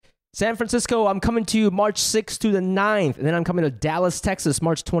San Francisco, I'm coming to you March 6th to the 9th. And then I'm coming to Dallas, Texas,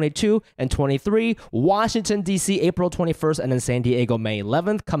 March 22 and 23. Washington, D.C., April 21st. And then San Diego, May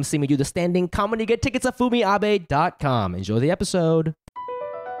 11th. Come see me do the standing comedy. Get tickets at fumiabe.com. Enjoy the episode.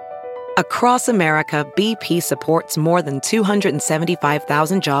 Across America, BP supports more than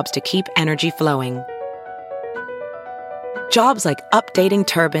 275,000 jobs to keep energy flowing. Jobs like updating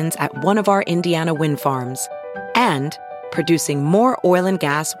turbines at one of our Indiana wind farms and producing more oil and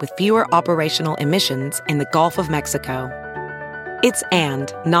gas with fewer operational emissions in the Gulf of Mexico. It's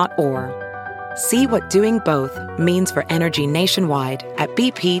and, not or. See what doing both means for energy nationwide at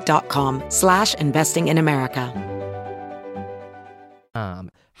bp.com/investing in America.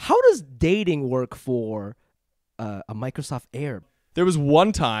 How does dating work for a Microsoft Heir? There was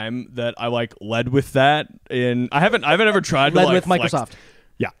one time that I led with that I haven't ever tried led to with flex. Microsoft.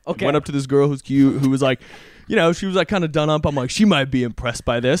 Yeah. Okay. Went up to this girl who's cute, who was she was kind of done up. I'm like, she might be impressed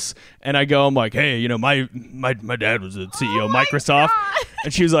by this. And I'm like, hey, my dad was a CEO of Microsoft. God.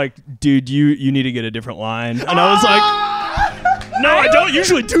 And she was like, dude, you need to get a different line. And I was like, no, I don't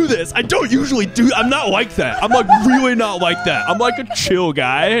usually do this. I'm not like that. I'm really not like that. I'm like a chill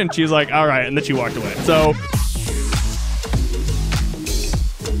guy. And she's like, all right. And then she walked away. So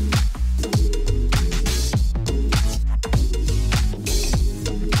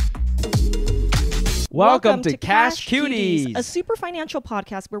Welcome to Cash Cuties, a super financial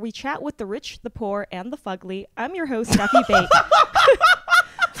podcast where we chat with the rich, the poor, and the fugly. I'm your host, Steffi Bake.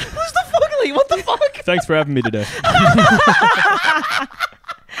 Who's the fugly? What the fuck? Thanks for having me today. I'm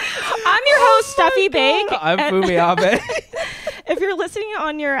your host, Steffi Bake. I'm Fumi Abe. If you're listening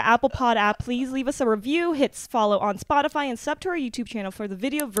on your Apple Pod app, please leave us a review, hit follow on Spotify, and sub to our YouTube channel for the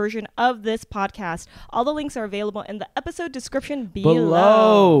video version of this podcast. All the links are available in the episode description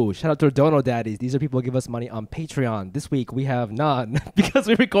below. Shout out to our Dono Daddies. These are people who give us money on Patreon. This week we have none because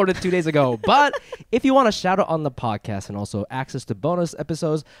we recorded 2 days ago. But if you want a shout out on the podcast and also access to bonus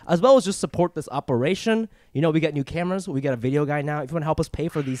episodes, as well as just support this operation, we get new cameras. We got a video guy now. If you want to help us pay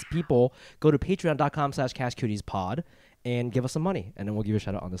for these people, go to patreon.com/cashcutiespod. And give us some money, and then we'll give you a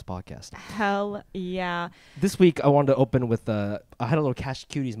shout out on this podcast. Hell yeah. This week, I wanted to open with I had a little Cash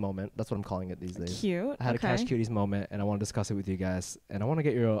Cuties moment. That's what I'm calling it these days. Cute. I had a Cash Cuties moment, and I want to discuss it with you guys, and I want to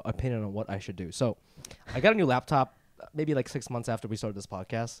get your opinion on what I should do. So, I got a new laptop maybe 6 months after we started this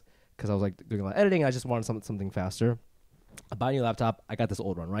podcast, because I was doing a lot of editing, and I just wanted something faster. I bought a new laptop. I got this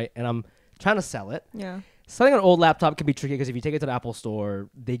old one, right? And I'm trying to sell it. Yeah. Selling an old laptop can be tricky because if you take it to the Apple store,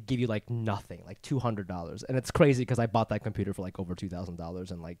 they give you nothing, $200. And it's crazy because I bought that computer for over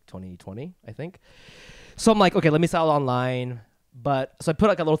 $2,000 in 2020, I think. So I'm like, okay, let me sell it online. But so I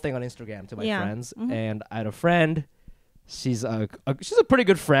put a little thing on Instagram to my friends. Mm-hmm. And I had a friend. She's a pretty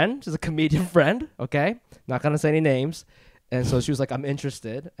good friend. She's a comedian friend. Okay. Not going to say any names. And so she was like, I'm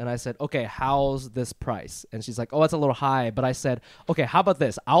interested. And I said, okay, how's this price? And she's like, oh, that's a little high. But I said, okay, how about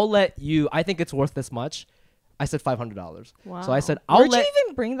this? I'll let you, I think it's worth this much. I said $500. Wow. So I said, Where'd you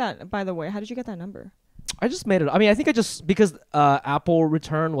even bring that, by the way? How did you get that number? I just made it. I mean, I think because Apple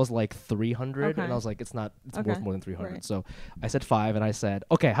return was $300. Okay. And I was like, it's worth more than $300. Right. So I said $5. And I said,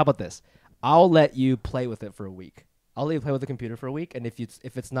 okay, how about this? I'll let you play with it for a week. I'll let you play with the computer for a week. And if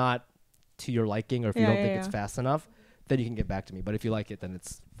it's not to your liking or if you don't think it's fast enough, then you can get back to me. But if you like it, then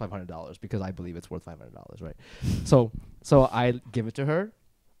it's $500 because I believe it's worth $500, right? So I give it to her,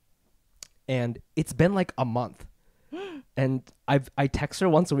 and it's been a month, and I text her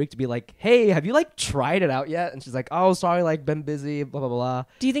once a week to be like, hey, have you tried it out yet? And she's like, oh, sorry, been busy, blah blah blah.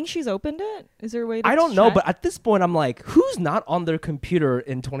 Do you think she's opened it? Is there a way to I don't check? know, but at this point, I'm like, who's not on their computer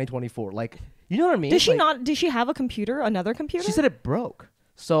in 2024? You know what I mean? Does she not? Does she have a computer? Another computer? She said it broke.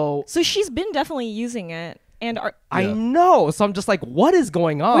 So she's been definitely using it. And I know. So I'm just like, what is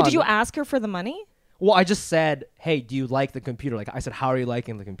going on? Wait, did you ask her for the money? Well, I just said, hey, do you like the computer? I said, how are you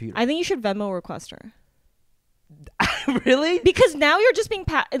liking the computer? I think you should Venmo request her. Really? Because now you're just being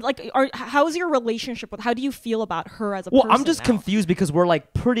how's your relationship with? How do you feel about her as a person? Well, I'm just now? confused because we're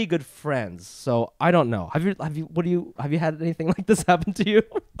pretty good friends. So I don't know. Have you had anything like this happen to you?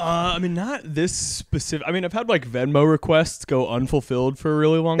 I mean, not this specific. I mean, I've had Venmo requests go unfulfilled for a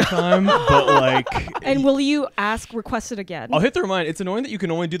really long time, but And will you request it again? I'll hit the remind. It's annoying that you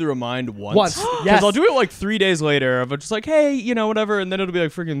can only do the remind once. Yes. Because I'll do it 3 days later. I'm just hey, whatever, and then it'll be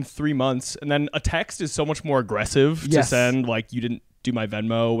freaking 3 months, and then a text is so much more aggressive to send. You didn't do my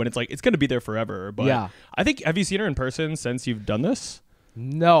Venmo when it's it's going to be there forever. But yeah. I think, have you seen her in person since you've done this?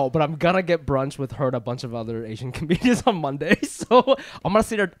 No, but I'm gonna get brunch with her and a bunch of other Asian comedians on Monday. So I'm gonna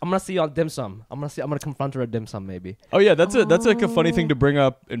see her. I'm gonna see you on dim sum. I'm gonna confront her at dim sum maybe. Oh yeah, that's a funny thing to bring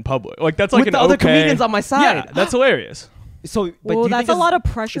up in public. That's with an the other comedians on my side. Yeah, that's hilarious. So, but well, do you that's think a lot of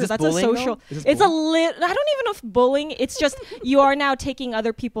pressure. is this That's bullying, a social. though? Is this It's a bullying? lit. I don't even know if bullying. It's just you are now taking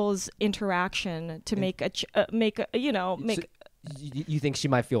other people's interaction to make You think she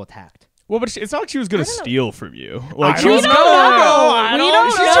might feel attacked? Well, but it's not like she was gonna I don't know. steal from you. I She don't was know. gonna. We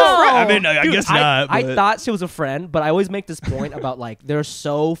don't She's your know. friend. I mean, I Dude, guess not. I but- thought she was a friend, but I always make this point about like there are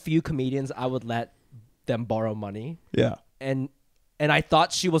so few comedians I would let them borrow money, Yeah. and I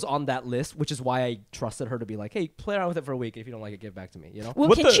thought she was on that list, which is why I trusted her to be like, hey, play around with it for a week. If you don't like it, give it back to me. You know? Well,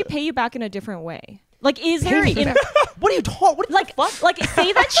 What can the- she pay you back in a different way? Like, is there Pay me back. What are you talking? What like the fuck? like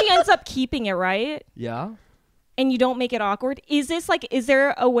say that she ends up keeping it, right? Yeah. And you don't make it awkward. Is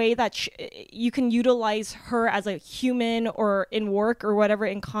there a way that you can utilize her as a human or in work or whatever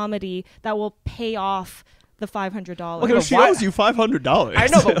in comedy that will pay off the $500? Okay, No, but she why- owes you $500. I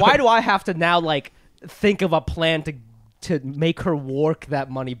know, but why do I have to now like think of a plan to make her work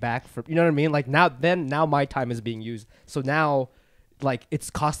that money back for, you know what I mean? Like now my time is being used. So now like it's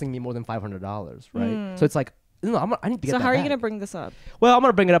costing me more than $500, right? So it's like, no, I need to get So that how are you back. going to bring this up? Well, I'm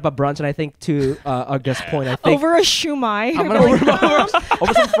going to bring it up at brunch, and I think to our guest point, I think Over a shumai. I'm going to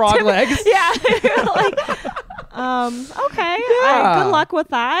over some frog legs. Yeah. Like, okay. Yeah. Good luck with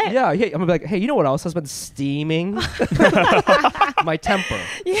that. Yeah, hey, I'm gonna be like, hey, you know what else has been steaming? My temper.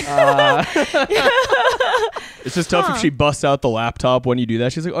 It's just tough if she busts out the laptop when you do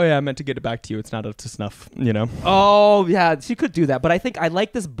that. She's like, oh yeah, I meant to get it back to you. It's not up to snuff, you know? Oh yeah, she could do that, but I think I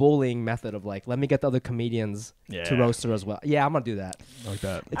like this bullying method of like, let me get the other comedians to Yeah. roast her as well. Yeah, I'm gonna do that. Like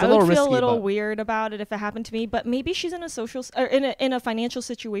that. It's I a little would feel risky, a little but weird about it if it happened to me, but maybe she's in a or in a financial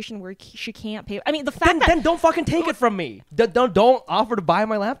situation where she can't pay. I mean, the fact that then don't fucking take it from me. Don't offer to buy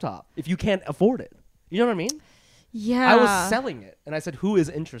my laptop if you can't afford it. You know what I mean? yeah, I was selling it, and I said, "Who is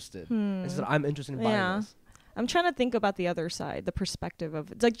interested?" I said, "I'm interested in buying Yeah. this." I'm trying to think about the other side, the perspective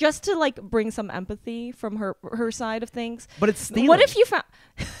of it. Like just to like bring some empathy from her side of things. But it's stealing. What if you found?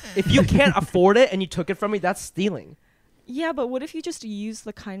 if you can't afford it and you took it from me? That's stealing. Yeah, but what if you just use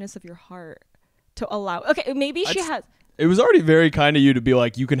the kindness of your heart to allow? Okay, maybe she has. It was already very kind of you to be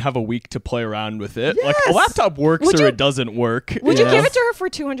like, you can have a week to play around with it. Like a Yes! laptop works Would or you- it doesn't work. Would you know? give it to her for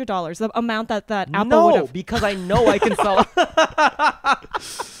 $200? The amount that Apple would No, have. because I know I can sell.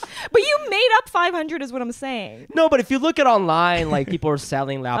 But you made up 500 is what I'm saying. No, but if you look at online, like people are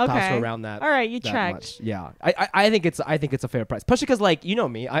selling laptops Okay. for around that. All right, you that checked. much. Yeah, I think it's a fair price, especially because like you know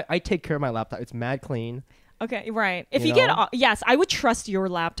me, I take care of my laptop. It's mad clean. Okay, right. If You you get, know? yes, I would trust your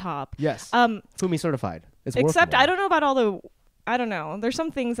laptop. Yes. Um, Fumi certified. It's worth except more. I don't know about all the. I don't know. There's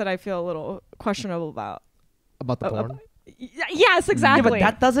some things that I feel a little questionable about. about the porn. Yes, exactly. Yeah,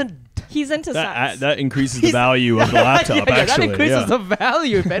 but that doesn't. He's into sex. That increases the value of the laptop, yeah, actually. that increases yeah. the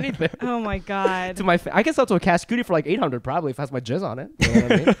value, if anything. Oh my god. To my, I can sell to a cash cutie for like $800 probably if it has my jizz on it. You know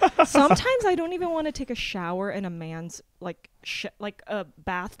what I mean? Sometimes I don't even want to take a shower in a man's like a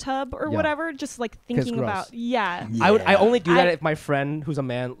bathtub or Yeah. whatever. Just like thinking gross. about I only do that I- if my friend who's a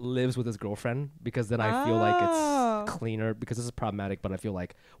man lives with his girlfriend because then I feel like Oh. it's cleaner because this is problematic. But I feel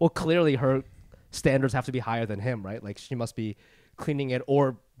like, well, clearly her standards have to be higher than him, right? Like she must be cleaning it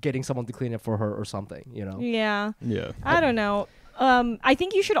or getting someone to clean it for her or something, you know? Yeah. Yeah. I don't know. I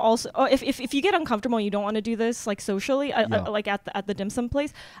think you should also, if you get uncomfortable and you don't want to do this like socially, Yeah. like at the dim sum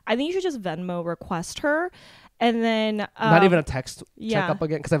place, I think you should just Venmo request her, and then Not even a text yeah. check up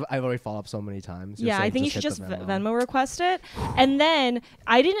again because I've already followed up so many times. You're Yeah, I saying think you should hit just the Venmo request it. And then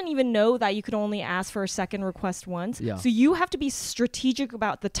I didn't even know that you could only ask for a second request once. Yeah. So you have to be strategic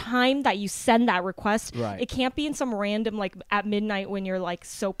about the time that you send that request. Right. It can't be in some random like at midnight when you're like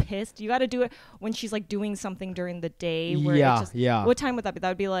so pissed. You got to do it when she's like doing something during the day. Where Yeah, it just, yeah. What time would that be? That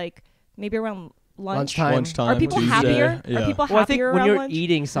would be like maybe around lunch. Lunchtime. Are people Tuesday. happier? Yeah. Are people Well, I think happier when around you're lunch?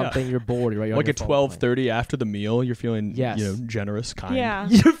 eating something, you're bored, right? You're on Like your at phone playing. 12:30 after the meal, you're feeling, Yes. generous, kind. Yeah.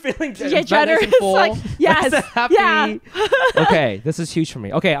 You're feeling Yeah, generous. Like, yes. happy. Yeah. Okay, this is huge for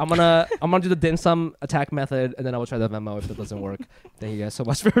me. Okay, I'm gonna do the dim sum attack method, and then I will try the Venmo if it doesn't work. Thank you guys so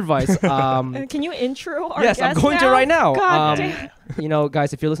much for your advice. Can you intro our Yes, I'm guest going to now? right now. God damn. You know,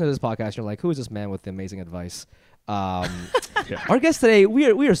 guys, if you're listening to this podcast, you're like, who is this man with the amazing advice? Our guest today, we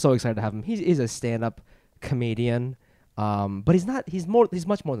are so excited to have him. He's a stand-up comedian, but he's not. He's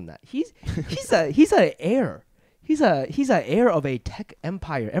much more than that. He's a heir. He's a heir of a tech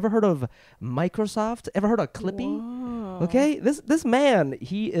empire. Ever heard of Microsoft? Ever heard of Clippy? Whoa. Okay, this man,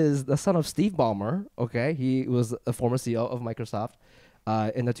 he is the son of Steve Ballmer. Okay, he was a former CEO of Microsoft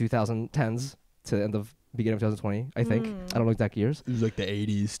in the 2010s to the end of beginning of 2020. I think I don't know exact years. It was like the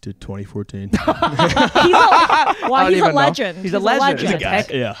 80s to 2014. He's a legend. He's a legend. He's a guy.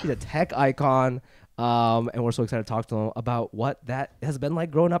 Tech, Yeah. He's a tech icon. And we're so excited to talk to him about what that has been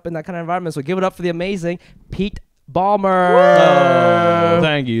like growing up in that kind of environment. So give it up for the amazing Pete Ballmer. Oh,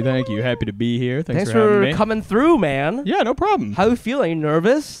 thank you. Happy to be here. Thanks for having me. coming through, man. Yeah, no problem. How you feeling? You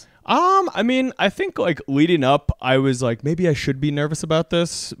nervous? I mean, I think like leading up, I was like, maybe I should be nervous about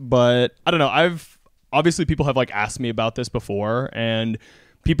this, but I don't know. Obviously people have like asked me about this before, and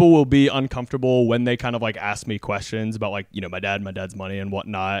people will be uncomfortable when they kind of like ask me questions about like, my dad's money and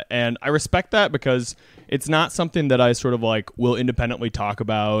whatnot. And I respect that because it's not something that I sort of like will independently talk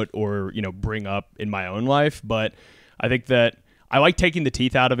about or, bring up in my own life. But I think that I like taking the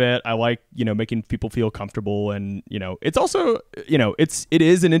teeth out of it. I like, making people feel comfortable, and, it's also, it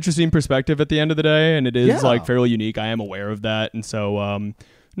is an interesting perspective at the end of the day, and it is like fairly unique. I am aware of that. And so,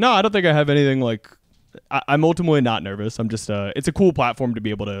 no, I don't think I have anything like, I'm ultimately not nervous. I'm just, it's a cool platform to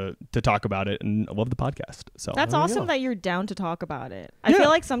be able to talk about it, and I love the podcast. So that's awesome that you're down to talk about it. I feel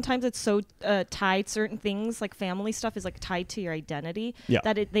like sometimes it's so tied, certain things like family stuff is like tied to your identity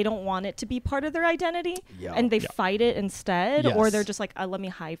that they don't want it to be part of their identity, and they fight it instead, or they're just like, let me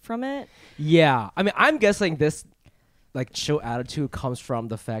hide from it. Yeah. I mean, I'm guessing this like show attitude comes from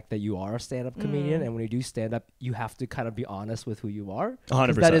the fact that you are a stand-up comedian, and when you do stand-up, you have to kind of be honest with who you are.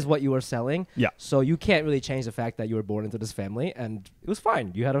 100%. That is what you are selling. Yeah. So you can't really change the fact that you were born into this family, and it was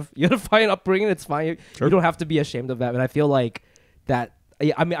fine. You had a fine upbringing. It's fine. You don't have to be ashamed of that. And I feel like that.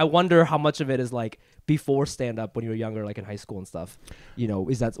 I mean, I wonder how much of it is like before stand-up when you were younger, like in high school and stuff.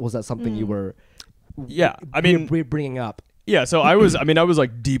 Was that something you were? Yeah. I mean, bringing up. Yeah, so I was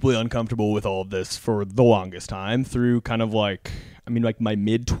like deeply uncomfortable with all of this for the longest time through kind of like, like my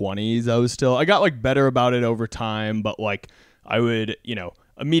mid 20s. I got like better about it over time, but like I would,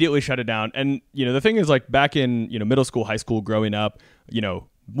 immediately shut it down. And, the thing is like back in, middle school, high school, growing up,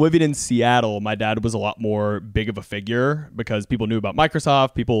 living in Seattle, my dad was a lot more big of a figure because people knew about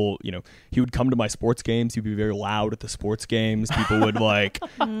Microsoft. People, he would come to my sports games. He'd be very loud at the sports games. People would like,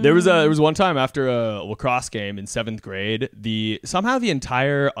 there was one time after a lacrosse game in 7th grade, somehow the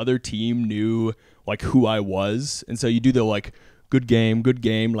entire other team knew like who I was. And so you do the like, good game,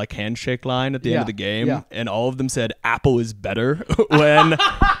 like handshake line at the end of the game. Yeah. And all of them said, Apple is better when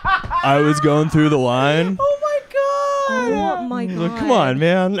I was going through the line. Oh my god! Like, come on,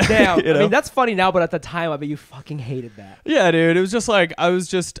 man. Damn. I mean, that's funny now, but at the time, I bet you fucking hated that. Yeah, dude. It was just like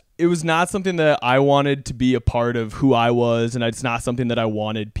it was not something that I wanted to be a part of who I was, and it's not something that I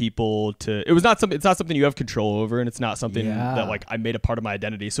wanted people to. It's not something you have control over, and it's not something that like I made a part of my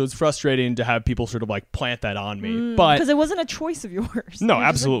identity. So it's frustrating to have people sort of like plant that on me, but because it wasn't a choice of yours. No,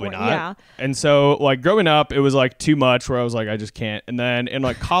 absolutely not. Yeah. And so like growing up, it was like too much where I was like, I just can't. And then in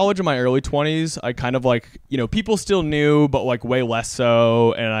like college in my early 20s, I kind of like people still knew, but like way less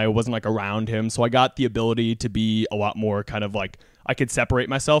so, and I wasn't like around him, so I got the ability to be a lot more kind of like I could separate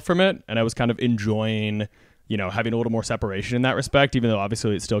myself from it, and I was kind of enjoying having a little more separation in that respect, even though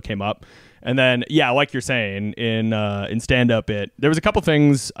obviously it still came up. And then like you're saying in stand up, there was a couple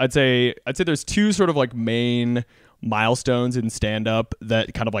things I'd say there's two sort of like main milestones in stand up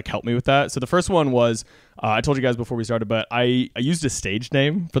that kind of like helped me with that. So the first one was I told you guys before we started, but I used a stage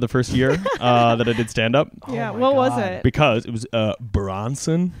name for the first year that I did stand up. Yeah, what was it? Because it was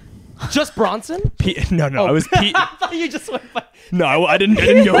Bronson. Just Bronson? No, I was Pete. I thought you just went by. No, I didn't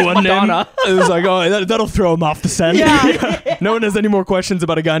go one name. It was like, that'll throw him off the scent. Yeah. No one has any more questions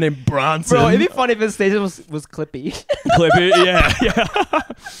about a guy named Bronson. Bro, it'd be funny if his stage was Clippy. Clippy, yeah.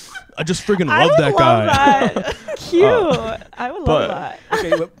 I just freaking love that guy. That. Cute. I would love that.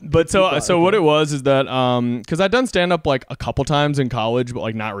 Okay, but so what it was is that because I'd done stand up like a couple times in college, but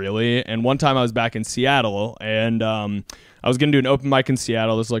like not really. And one time I was back in Seattle, and I was gonna do an open mic in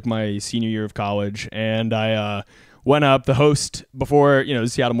Seattle. This was like my senior year of college, and I went up. The host, before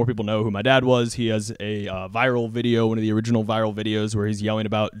Seattle, more people know who my dad was. He has a viral video, one of the original viral videos, where he's yelling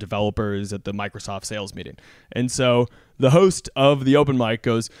about developers at the Microsoft sales meeting. And so the host of the open mic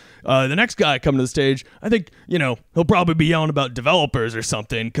goes, the next guy coming to the stage, I think, he'll probably be yelling about developers or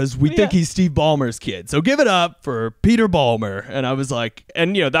something because we think he's Steve Ballmer's kid. So give it up for Peter Ballmer. And I was like,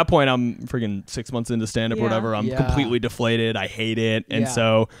 and at that point, I'm freaking 6 months into stand-up or whatever. I'm completely deflated. I hate it. And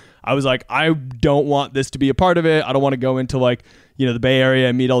so I was like, I don't want this to be a part of it. I don't want to go into like, the Bay Area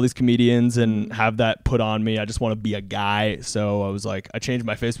and meet all these comedians and have that put on me. I just want to be a guy. So I was like, I changed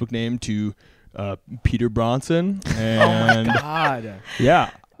my Facebook name to Peter Bronson. And oh my God.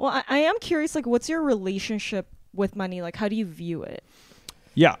 Yeah. Well, I am curious, like, what's your relationship with money? Like, how do you view it?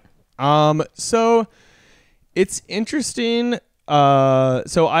 Yeah. So it's interesting.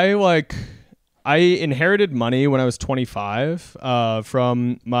 So I inherited money when I was 25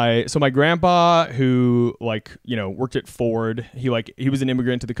 from my grandpa, who worked at Ford. He was an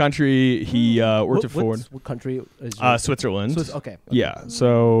immigrant to the country. He worked at Ford. What country is Switzerland. Okay. Yeah.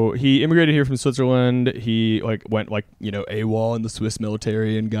 So he immigrated here from Switzerland. He went AWOL in the Swiss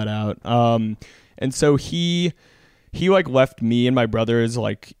military and got out. And so he left me and my brothers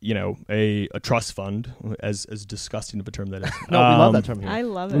a trust fund, as disgusting of a term that is. No, we love that term here. I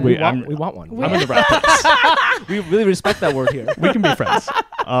love it. We want one. I'm in the right place. We really respect that word here. We can be friends.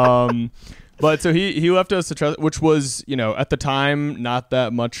 But so he left us a trust, which was, at the time, not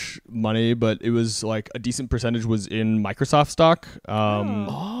that much money, but it was a decent percentage was in Microsoft stock,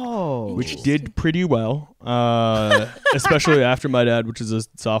 which did pretty well, especially after my dad, which is a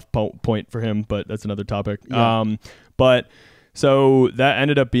soft point for him, but that's another topic. Yeah. But so that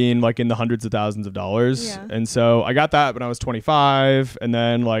ended up being in the hundreds of thousands of dollars. Yeah. And so I got that when I was 25, and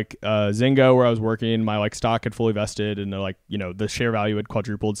then Zynga, where I was working, my stock had fully vested, and the share value had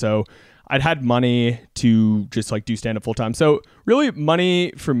quadrupled. So I'd had money to just do stand-up full-time. So really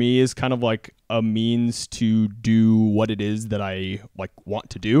money for me is kind of a means to do what it is that I want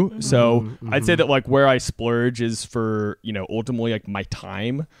to do. Mm-hmm. So I'd say that where I splurge is for, ultimately my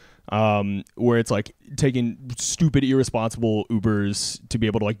time, where it's taking stupid, irresponsible Ubers to be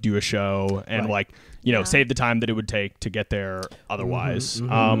able to do a show and save the time that it would take to get there otherwise.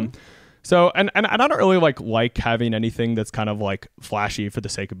 So, and I don't really like having anything that's kind of flashy for the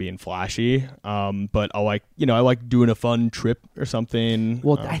sake of being flashy. But I like doing a fun trip or something.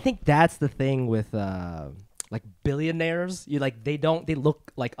 Well, I think that's the thing with billionaires. They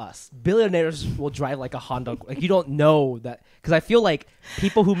look like us. Billionaires will drive a Honda. You don't know that, because I feel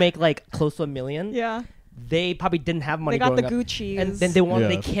people who make close to $1 million. Yeah. They probably didn't have money. They got the up, Gucci's, and then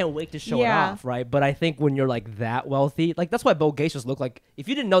they can't wait to show it off, right? But I think when you're that wealthy, that's why Bill Gates just looked like. If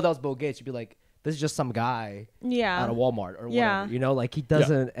you didn't know that was Bill Gates, you'd be like, "This is just some guy, out of Walmart or whatever." He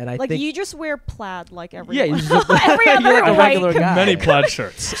doesn't. Yeah. And I think you just wear plaid everyone. Yeah, every other a regular guy. Many plaid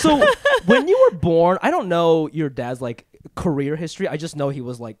shirts. So when you were born, I don't know your dad's career history. I just know he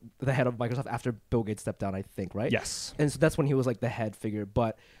was the head of Microsoft after Bill Gates stepped down, I think, right? Yes. And so that's when he was the head figure.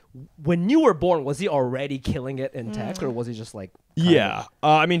 But when you were born, was he already killing it in tech, or was he just Yeah.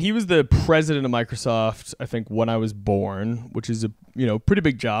 I mean, he was the president of Microsoft, I think, when I was born, which is a pretty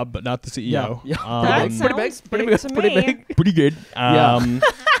big job, but not the CEO. Yeah. That sounds pretty big. Pretty good. I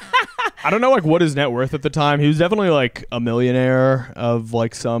don't know what his net worth at the time. He was definitely a millionaire of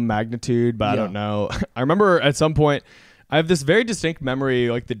some magnitude, but I don't know. I remember at some point, I have this very distinct memory,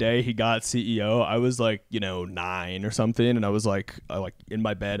 the day he got CEO, I was 9 or something, and I was in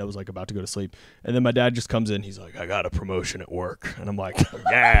my bed, I was about to go to sleep, and then my dad just comes in, he's like, "I got a promotion at work," and I'm like,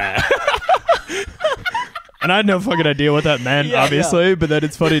 "Yeah." And I had no fucking idea what that meant, obviously, but then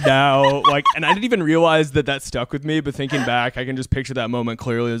it's funny now. And I didn't even realize that stuck with me, but thinking back, I can just picture that moment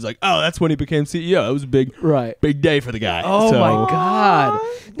clearly. It was oh, that's when he became CEO. It was a big day for the guy. Oh, my God.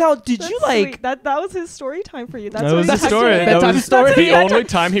 Now, did you that was his story time for you? That was his story. That was the only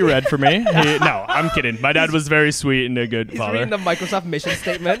time he read for me. No, I'm kidding. My dad was very sweet and a good father. He's reading the Microsoft mission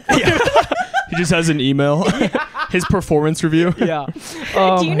statement. He just has an email. His performance review. Yeah.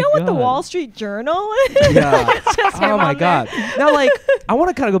 Do you know what the Wall Street Journal is? Yeah. It's just oh my God. Now, I want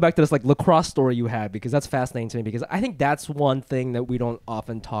to kind of go back to this lacrosse story you had, because that's fascinating to me, because I think that's one thing that we don't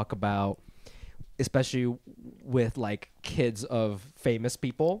often talk about, especially with kids of famous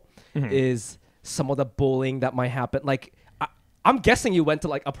people, is some of the bullying that might happen. I'm guessing you went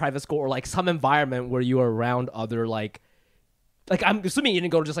to a private school or some environment where you were around other I'm assuming you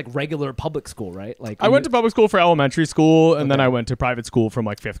didn't go to just regular public school, right? I went to public school for elementary school, and then I went to private school from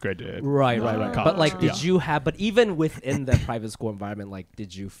 5th grade to right. college. But did you have? But even within the private school environment,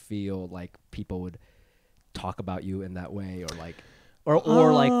 did you feel people would talk about you in that way, or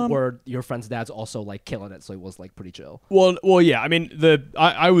were your friends' dads also killing it, so it was firty chill? Well, yeah. I mean,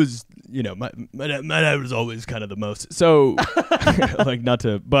 I was, my dad was always kind of the most. So, not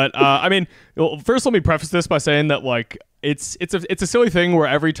to, but I mean, first let me preface this by saying that it's a silly thing where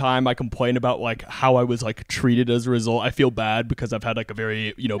every time I complain about how I was treated as a result, I feel bad because I've had a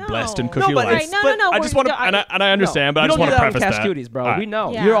very blessed and cushy life. No. I just want to, and I understand, but I just want to preface that. Cuties, bro. Right. We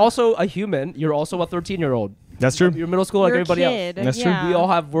know Yeah. you're also a human. You're also a 13-year-old. That's true. You're middle school like You're a everybody kid. else. That's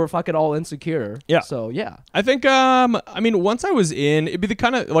true. We're fucking all insecure. Yeah. So yeah. I think I mean, once I was in, it'd be the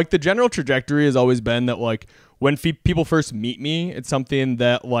kind of the general trajectory has always been that when people first meet me, it's something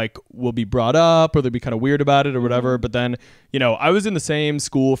that will be brought up, or they'll be kind of weird about it or whatever. But then, I was in the same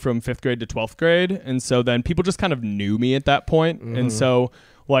school from 5th grade to 12th grade, and so then people just kind of knew me at that point. And so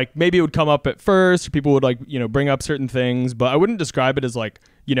maybe it would come up at first, or people would bring up certain things, but I wouldn't describe it as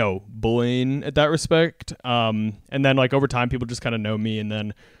bullying at that respect. And then like over time, people just kind of know me, and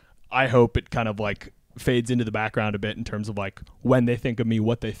then I hope it kind of like fades into the background a bit in terms of like when they think of me,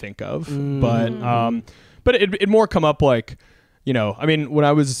 what they think of. But it more come up like, I mean, when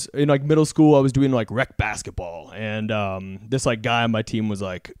I was in like middle school, I was doing like rec basketball, and this like guy on my team was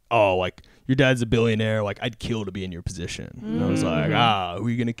like, "Oh, like your dad's a billionaire. Like I'd kill to be in your position." And I was like, "Who are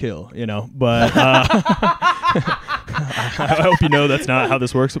you gonna kill?" But I hope you know that's not how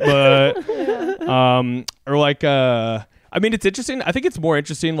this works. But or like I mean, it's interesting. I think it's more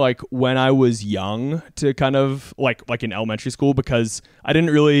interesting like when I was young to kind of like in elementary school, because I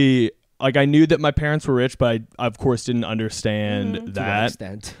didn't really. Like I knew that my parents were rich, but I of course didn't understand that. To that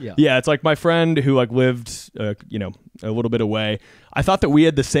extent, yeah. Yeah, it's like my friend who like lived, a little bit away. I thought that we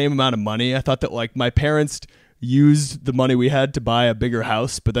had the same amount of money. I thought that like my parents used the money we had to buy a bigger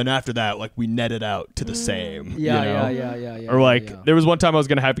house, but then after that, like we netted out to the same. Yeah. Or like there was one time I was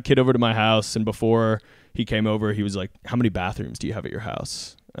gonna have a kid over to my house, and before he came over, he was like, "How many bathrooms do you have at your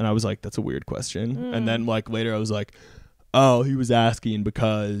house?" And I was like, "That's a weird question." And then like later, I was like, "Oh, he was asking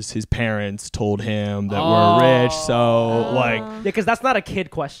because his parents told him that we're rich." So like, because that's not a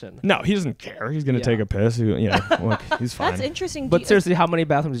kid question. No, he doesn't care. He's gonna take a piss. Like, he's fine. That's interesting. But seriously, how many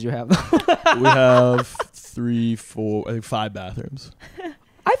bathrooms do you have? We have 3, 4, I think 5 bathrooms. I feel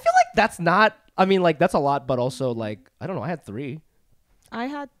like that's not. I mean, like that's a lot, but also like I don't know. I had 3. I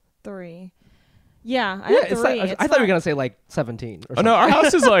had 3. Yeah, I had 3. I thought you were gonna say like 17. Or something. No, our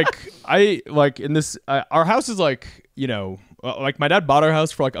house is like our house is like like my dad bought our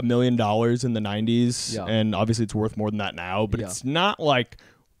house for like $1 million in the 90s, and obviously it's worth more than that now. But it's not like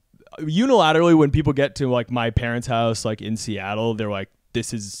unilaterally when people get to like my parents' house like in Seattle, they're like,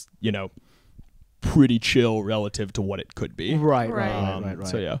 this is pretty chill relative to what it could be. Right.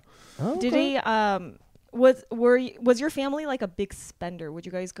 So yeah. Okay. Did he was your family like a big spender? Would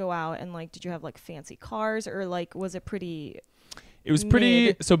you guys go out and like did you have like fancy cars, or like was it pretty? It was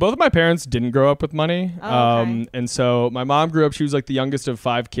pretty. So both of my parents didn't grow up with money. And so my mom grew up. She was like the youngest of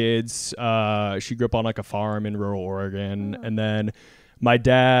 5 kids. She grew up on like a farm in rural Oregon, and then my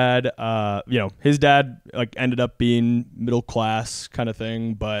dad, his dad like ended up being middle class kind of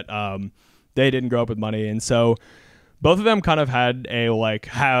thing, but they didn't grow up with money, and so both of them kind of had a like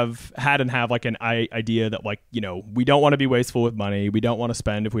have like an idea that like we don't want to be wasteful with money. We don't want to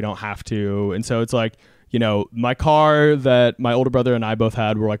spend if we don't have to, and so it's like. My car that my older brother and I both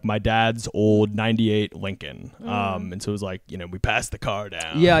had were like my dad's old 98 Lincoln. And so it was like, we passed the car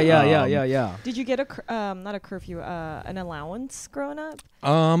down. Yeah. Did you get not a curfew, an allowance growing up?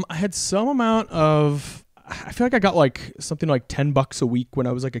 I had some amount of, I feel like I got like something like $10 a week when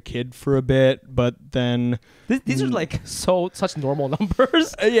I was like a kid for a bit, but then these are like such normal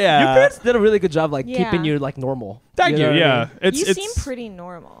numbers. Yeah, your parents did a really good job like keeping you like normal. Thank you. Yeah, I mean? You seem pretty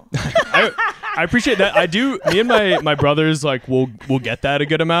normal. I appreciate that. I do. Me and my brothers like we'll get that a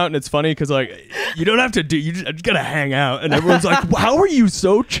good amount, and it's funny because like you don't have to do. You just gotta hang out, and everyone's like, "How are you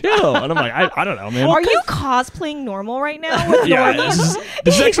so chill?" And I'm like, I don't know, man. Are you cosplaying normal right now? With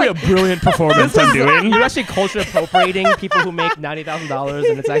this is actually a brilliant performance I'm doing. You're actually culture appropriating people who make $90,000,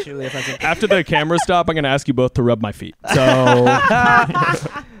 and it's actually really offensive. After the camera stop, I'm gonna ask you both to rub my feet. So,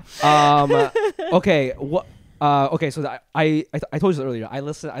 okay, what? Okay, so I told you this earlier. I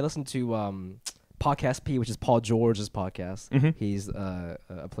listened to Podcast P, which is Paul George's podcast. Mm-hmm. He's a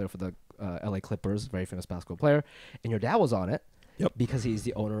player for the LA Clippers, very famous basketball player, and your dad was on it. Yep. Because he's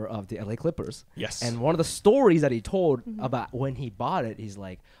the owner of the LA Clippers. Yes. And one of the stories that he told about when he bought it, he's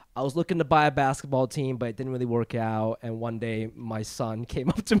like, I was looking to buy a basketball team, but it didn't really work out. And one day my son came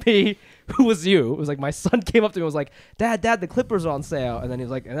up to me, who was you? It was like my son came up to me and was like, Dad, the Clippers are on sale. And then he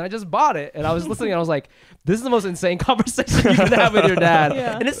was like, and then I just bought it. And I was listening and I was like, this is the most insane conversation you can have with your dad.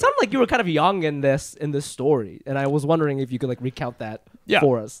 Yeah. And it sounded like you were kind of young in this story. And I was wondering if you could like recount that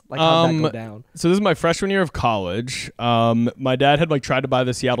for us. Like how did that go down? So this is my freshman year of college. My dad had like tried to buy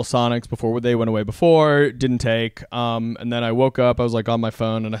the Seattle Sonics before they went away before, didn't take. And then I woke up, I was like on my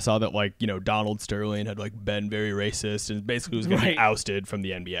phone and I saw that like, Donald Sterling had like been very racist and basically was going to be ousted from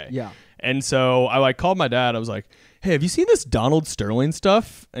the NBA. Yeah. And so I like called my dad. I was like, hey, have you seen this Donald Sterling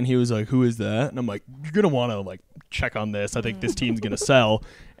stuff? And he was like, who is that? And I'm like, you're going to want to like check on this. I think this team's going to sell.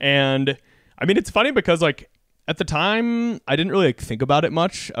 And I mean, it's funny because like at the time I didn't really like, think about it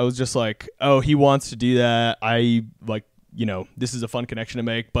much. I was just like, oh, he wants to do that. I like, this is a fun connection to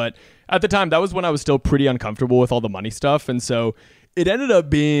make. But at the time, that was when I was still pretty uncomfortable with all the money stuff. And so it ended up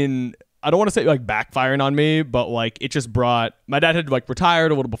being, I don't want to say like backfiring on me, but like it just brought, my dad had like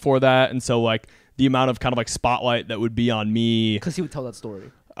retired a little before that. And so like the amount of kind of like spotlight that would be on me. Because he would tell that story.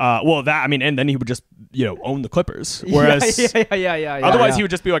 Well, that, I mean, and then he would just, own the Clippers. Whereas otherwise he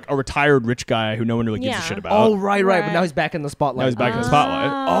would just be like a retired rich guy who no one really gives a shit about. Oh, right. But now he's back in the spotlight. In the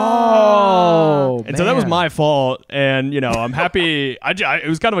Oh, and so that was my fault. And, I'm happy. It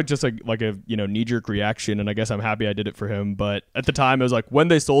was kind of like just like a, knee-jerk reaction. And I guess I'm happy I did it for him. But at the time, it was like when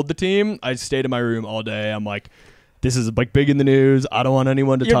they sold the team, I stayed in my room all day. I'm like, this is like big in the news. I don't want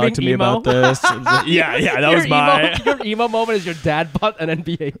anyone to talk to me about this. That was my your emo moment is your dad bought an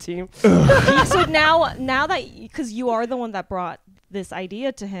NBA team. So now that, because you are the one that brought this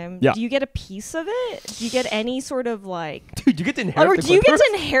idea to him, do you get a piece of it? Do you get any sort of like, dude, you get to inherit, or do you get to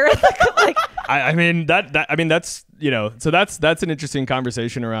inherit the like? I mean that's so that's an interesting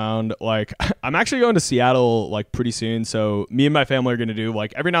conversation around, like, I'm actually going to Seattle like pretty soon. So me and my family are going to do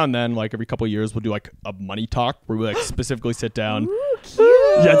like every now and then, like every couple of years, we'll do like a money talk where we like specifically sit down. Ooh, cute.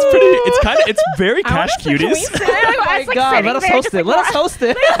 Yeah, it's very cash cuties. Oh my God, let us host it. Let us host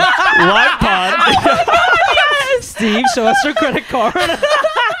it. Live pod. Steve, show us your credit card.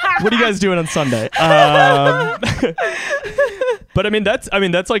 What are you guys doing on Sunday? But I mean that's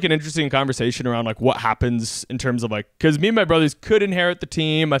like an interesting conversation around like what happens in terms of like, because me and my brothers could inherit the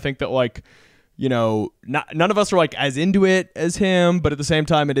team. I think that like, none of us are like as into it as him, but at the same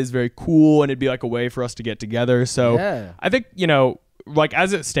time it is very cool and it'd be like a way for us to get together. So I think, like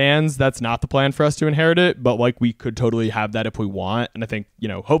as it stands, that's not the plan for us to inherit it, but like we could totally have that if we want. And I think,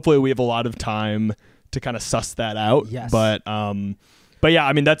 hopefully we have a lot of time to kind of suss that out. Yes. But yeah,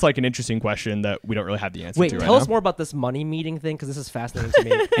 I mean, that's like an interesting question that we don't really have the answer to right now. Wait, tell us more about this money meeting thing, because this is fascinating to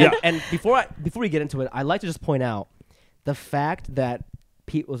me. And before we get into it, I'd like to just point out the fact that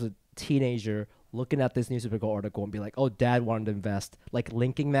Pete was a teenager looking at this newspaper article and be like, oh, dad wanted to invest, like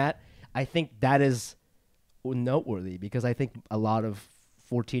linking that. I think that is noteworthy, because I think a lot of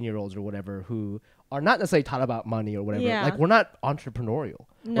 14-year-olds or whatever who are not necessarily taught about money or whatever, like we're not entrepreneurial,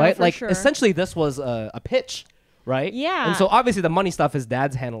 right? Like essentially this was a pitch. Right? Yeah. And so obviously the money stuff is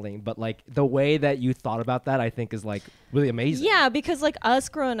dad's handling, but like the way that you thought about that, I think is like really amazing. Yeah, because like us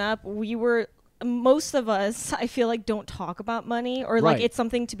growing up, most of us, I feel like, don't talk about money, or like it's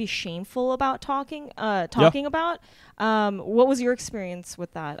something to be shameful about talking about. What was your experience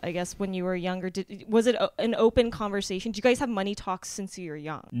with that? I guess when you were younger, was it an open conversation? Do you guys have money talks since you were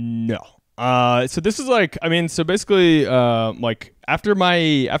young? No. So this is like, I mean, so basically, like after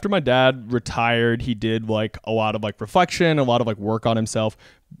my dad retired, he did like a lot of like reflection, a lot of like work on himself.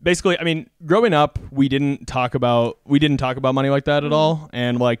 Basically, I mean, growing up, we didn't talk about money like that at all.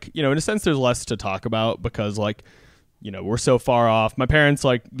 And like, in a sense, there's less to talk about because like, we're so far off. My parents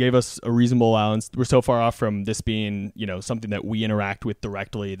like gave us a reasonable allowance. We're so far off from this being, something that we interact with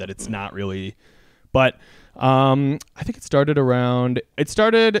directly that it's not really, but I think it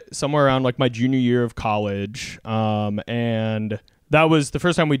started somewhere around like my junior year of college. And that was the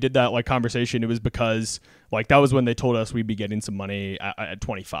first time we did that like conversation. It was because like that was when they told us we'd be getting some money at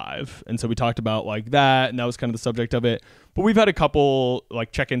 25. And so we talked about like that, and that was kind of the subject of it. But we've had a couple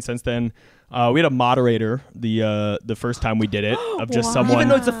like check-ins since then. We had a moderator the first time we did it of just someone. Even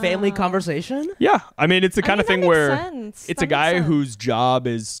though it's a family conversation? Yeah. I mean, it's the kind of thing where it's a guy sense. whose job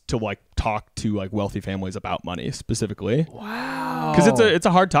is to like talk to like wealthy families about money specifically. Wow. Because it's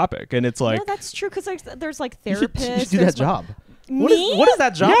a hard topic, and it's like. No, that's true, because there's like therapists. You should do that job. Me? What is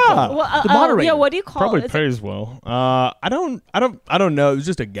that job? Yeah. Called? Well, the moderator. yeah, what do you call Probably it? pays well. I don't know. It was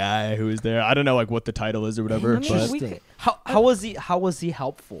just a guy who was there. I don't know like what the title is or whatever. Interesting. How was he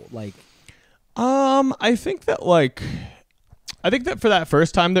helpful? Like, I think that for that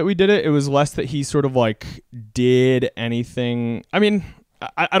first time that we did it, it was less that he sort of like did anything. I mean,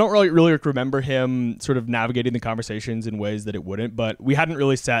 I don't really remember him sort of navigating the conversations in ways that it wouldn't, but we hadn't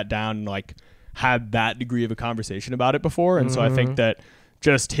really sat down and like had that degree of a conversation about it before. And so I think that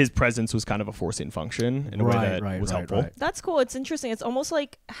just his presence was kind of a forcing function in a way that was helpful. Right. That's cool. It's interesting. It's almost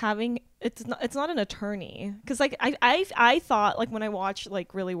like having it's not an attorney, because like I thought like when I watch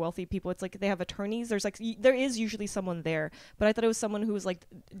like really wealthy people, it's like they have attorneys. There is usually someone there, but I thought it was someone who was like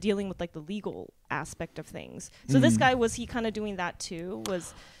dealing with like the legal aspect of things. So this guy, was he kind of doing that too?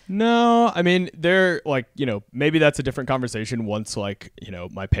 No, I mean, they're like, maybe that's a different conversation once like,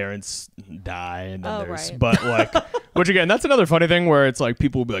 my parents die and then but like, which again, that's another funny thing where it's like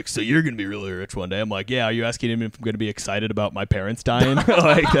people will be like, so you're going to be really rich one day. I'm like, yeah, are you asking him if I'm going to be excited about my parents dying?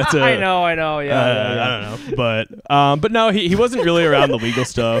 Like that's I know. Yeah. I don't know. But no, he wasn't really around the legal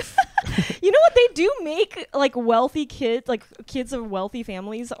stuff. You know what? They do make like wealthy kids, like kids of wealthy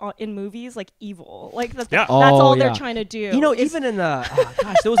families in movies, like evil. Like that's all they're trying to do. Even in there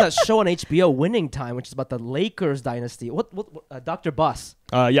was that show on HBO, Winning Time, which is about the Lakers dynasty. What Dr. Buss.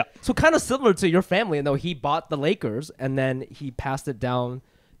 Yeah. So kind of similar to your family, though he bought the Lakers and then he passed it down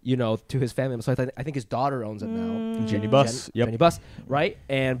to his family. So I think his daughter owns it now. Jenny Buss. Jenny Buss, right?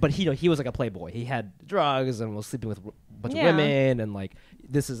 But he was like a playboy. He had drugs and was sleeping with a bunch of women, and like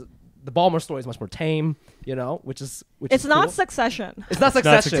the Ballmer story is much more tame, which is it's not cool. Succession. It's not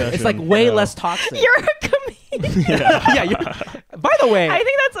Succession. It's like way less toxic. You're a comedian. yeah. By the way, I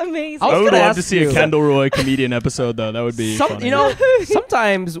think that's amazing. I would love to see a Kendall Roy comedian episode, though. That would be funny.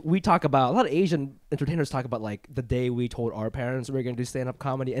 Sometimes we talk about, a lot of Asian entertainers talk about like the day we told our parents we were going to do stand-up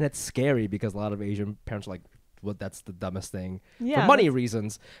comedy, and it's scary because a lot of Asian parents are like, well, that's the dumbest thing for money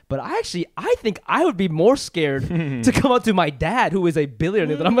reasons. But I think I would be more scared to come up to my dad, who is a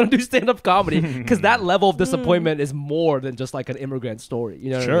billionaire, that I'm going to do stand-up comedy, because that level of disappointment is more than just like an immigrant story.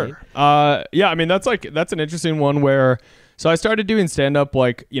 You know what I mean? Yeah, I mean that's an interesting one where. So I started doing stand-up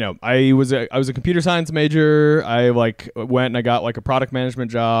I was a computer science major. I went and I got like a product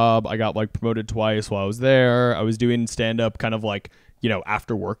management job. I got like promoted twice while I was there. I was doing stand-up kind of like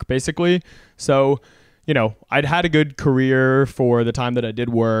after work basically. So. I'd had a good career for the time that I did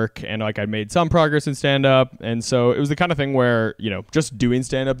work, and like I'd made some progress in stand-up, and so it was the kind of thing where just doing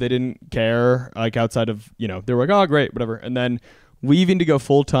stand-up, they didn't care, like outside of they were like, oh great, whatever. And then leaving to go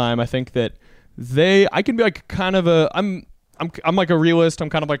full-time, I think that I can be like kind of I'm like a realist. I'm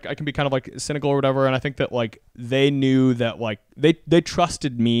kind of like, I can be kind of like cynical or whatever, and I think that like they knew that like they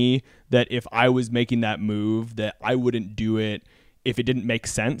trusted me that if I was making that move, that I wouldn't do it if it didn't make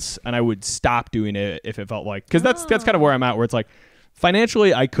sense, and I would stop doing it if it felt like, because that's kind of where I'm at, where it's like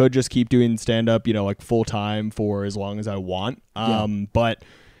financially I could just keep doing stand-up like full time for as long as I want, but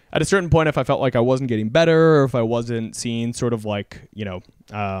at a certain point, if I felt like I wasn't getting better, or if I wasn't seeing sort of like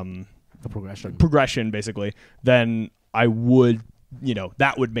the progression basically, then I would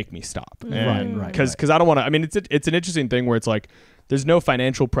that would make me stop. Right. Because I don't want to. I mean, it's an interesting thing where it's like there's no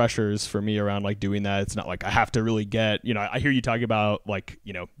financial pressures for me around like doing that. It's not like I have to really get, I hear you talking about like,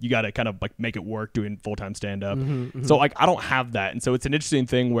 you got to kind of like make it work doing full-time stand-up. So like I don't have that. And so it's an interesting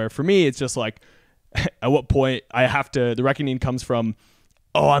thing where for me, it's just like at what point the reckoning comes from,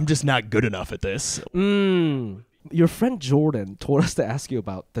 oh, I'm just not good enough at this. Your friend Jordan told us to ask you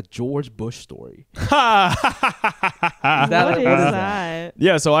about the George Bush story. What is that?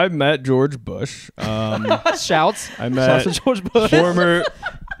 Yeah, so I met George Bush. Shouts. I met to George Bush.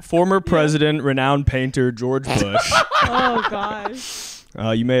 former president, renowned painter George Bush. Oh gosh.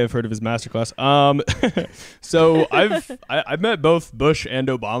 You may have heard of his masterclass. So I've met both Bush and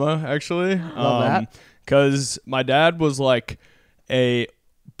Obama actually. Love that. Because my dad was like a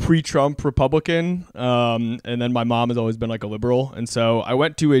pre-Trump Republican, and then my mom has always been like a liberal, and so I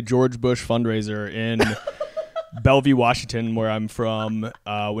went to a George Bush fundraiser in Bellevue, Washington, where I'm from,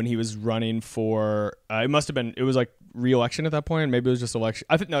 when he was running for it was like re-election at that point, maybe it was just election.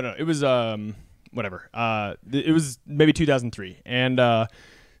 I think no, it was whatever. It was maybe 2003, and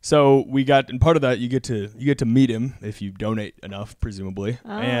so we got, and part of that you get to meet him if you donate enough, presumably.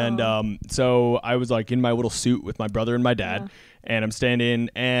 And so I was like in my little suit with my brother and my dad. And I'm standing,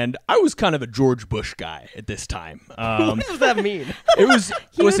 and I was kind of a George Bush guy at this time. What does that mean? It was,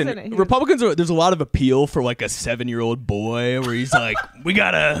 Republicans there's a lot of appeal for like a 7-year-old boy where he's like, we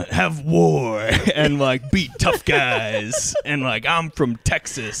gotta have war and like beat tough guys, and like I'm from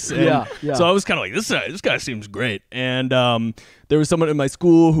Texas. And so I was kind of like, this guy seems great. And there was someone in my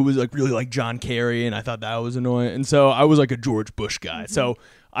school who was like really like John Kerry, and I thought that was annoying. And so I was like a George Bush guy. So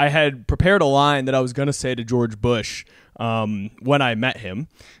I had prepared a line that I was gonna say to George Bush when I met him,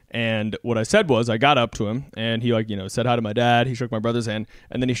 and what I said was, I got up to him, and he said hi to my dad. He shook my brother's hand,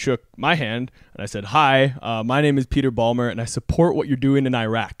 and then he shook my hand, and I said, hi, my name is Peter Ballmer, and I support what you're doing in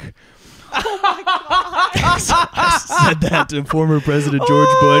Iraq. Oh my God. So I said that to former President George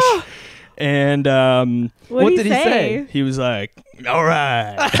Bush, and what did he say? He was like, all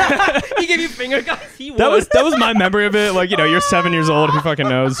right. He gave you finger guys. That was my memory of it. Like, you're 7 years old, who fucking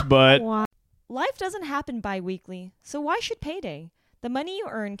knows, but wow. Life doesn't happen bi-weekly, so why should payday? The money you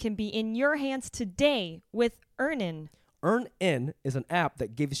earn can be in your hands today with Earnin. Earnin is an app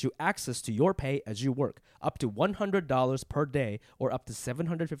that gives you access to your pay as you work, up to $100 per day or up to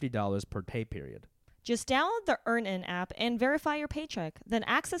 $750 per pay period. Just download the Earnin app and verify your paycheck, then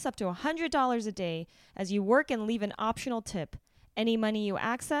access up to $100 a day as you work and leave an optional tip. Any money you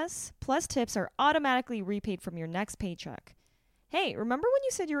access, plus tips, are automatically repaid from your next paycheck. Hey, remember when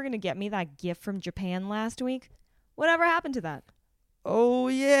you said you were going to get me that gift from Japan last week? Whatever happened to that? Oh,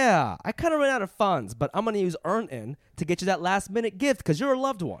 yeah. I kind of ran out of funds, but I'm going to use Earnin to get you that last-minute gift because you're a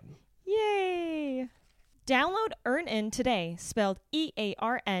loved one. Yay! Download Earnin today, spelled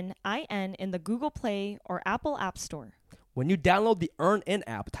EARNIN, in the Google Play or Apple App Store. When you download the EarnIn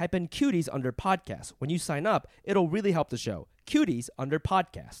app, type in Cuties under podcast. When you sign up, it'll really help the show. Cuties under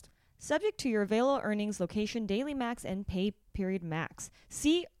podcast. Subject to your available earnings, location, daily max, and pay period max.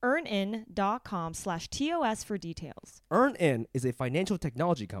 See earnin.com/TOS for details. EarnIn is a financial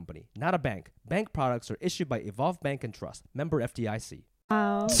technology company, not a bank. Bank products are issued by Evolve Bank and Trust. Member FDIC.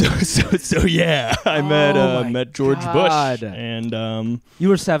 Wow. So yeah, I met George God. Bush, and You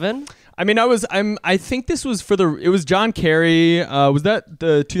were 7? I mean, I think this was it was John Kerry. Was that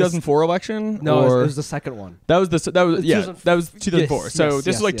the 2004 election? No, or it was the second one. that was 2004. Yes, So yes,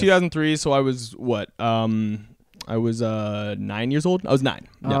 this is like yes. 2003. So I was what? I was 9 years old. I was 9.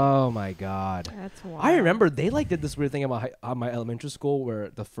 Yeah. Oh my God. That's wild. I remember they did this weird thing at my elementary school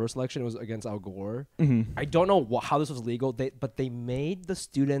where the first election was against Al Gore. Mm-hmm. I don't know how this was legal, but they made the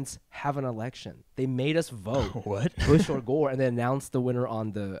students have an election. They made us vote. What? Bush or Gore, and they announced the winner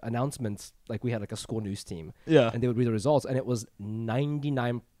on the announcements. Like we had like a school news team. Yeah. And they would read the results, and it was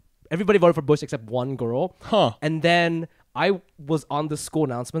 99. Everybody voted for Bush except one girl. Huh. And then I was on the school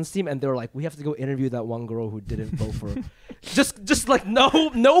announcements team, and they were like, "We have to go interview that one girl who didn't vote for." just like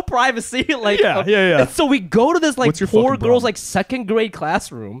no privacy, like yeah. And so we go to this like What's your poor fucking girl's problem? like second grade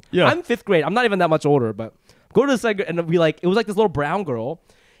classroom. Yeah. I'm 5th grade. I'm not even that much older, but go to the second, and we like it was like this little brown girl,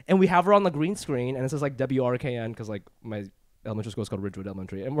 and we have her on the green screen, and it says like WRKN because like my elementary school is called Ridgewood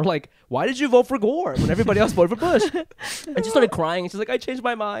Elementary, and we're like, "Why did you vote for Gore when everybody else voted for Bush?" And she started crying, and she's like, "I changed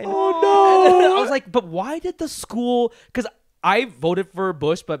my mind." Oh And I was like, "But why did the school?" Because I voted for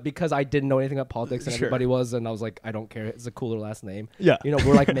Bush, but because I didn't know anything about politics and Sure. everybody was, and I was like, I don't care. It's a cooler last name. Yeah. You know,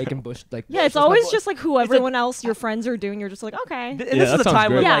 we're like making Bush like. Yeah, it's Bush was my always Bush. just like who It's like- everyone else, your friends are doing. You're just like, okay. And Yeah, this is that the sounds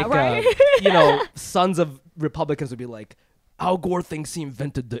time when great. Yeah, like, right? you know, sons of Republicans would be like, Al Gore thinks he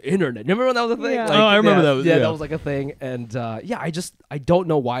invented the internet. Remember when that was a thing? Yeah. Like, Oh, I remember that was- Yeah, yeah. that was like a thing. And I don't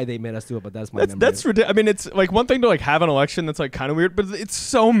know why they made us do it, but that's my memory. That's ridiculous. I mean, it's like one thing to like have an election that's like kind of weird, but it's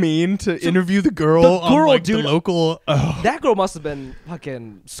so mean to interview the girl on like dude, the local. That girl must have been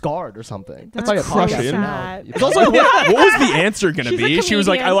fucking scarred or something. That's probably a so podcast sad. now. It's also like, what was the answer gonna She's a be? She was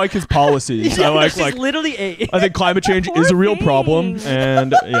like, I comedian. like his policies. I like She's literally a. I think climate change Poor is a real problem, thing.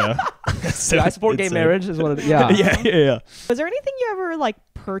 and yeah. So I support gay it's, marriage. Is what it. Yeah. yeah. Was there anything you ever like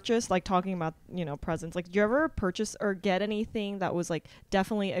purchased, like talking about, presents? Like, did you ever purchase or get anything that was like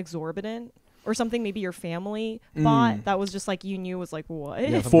definitely exorbitant? Or something maybe your family bought that was just like you knew was like what?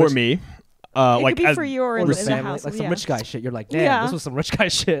 Yeah, For rich- me, It like could be as, for you or Or in the the family, house. like some yeah. rich guy shit. You're like, damn, Yeah. this was some rich guy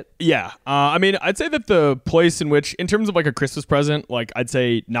shit. yeah. I mean, I'd say that the place in which, in terms of like a Christmas present, like I'd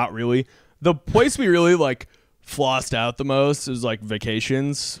say not really. The place we really like flossed out the most is like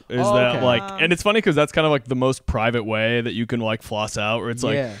vacations. Is Oh, that okay. like, and it's funny because that's kind of like the most private way that you can like floss out, where it's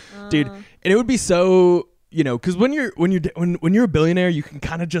like, Yeah. dude, and it would be so. Because when you're a billionaire, you can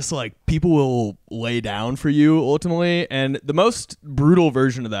kind of just like people will lay down for you ultimately. And the most brutal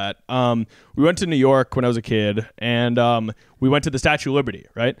version of that, we went to New York when I was a kid, and we went to the Statue of Liberty,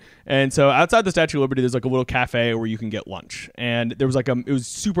 right? And so outside the Statue of Liberty, there's like a little cafe where you can get lunch, and there was like it was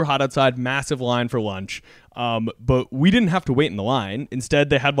super hot outside, massive line for lunch. But we didn't have to wait in the line. Instead,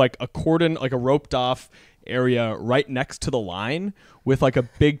 they had like a cordon, like a roped off area right next to the line with like a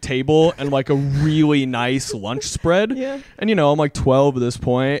big table and like a really nice lunch spread. Yeah. And I'm like 12 at this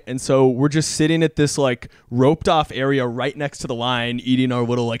point, and so we're just sitting at this like roped off area right next to the line eating our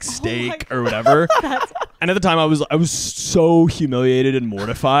little like steak or whatever. And at the time I was so humiliated and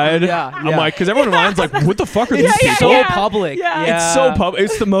mortified. Yeah, I'm yeah. like, because everyone in the line's like, what the fuck are these yeah, people? So yeah. public. Yeah. It's so public.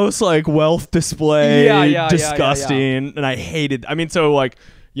 It's the most like wealth display, Yeah, disgusting, and I hated. I mean, so like,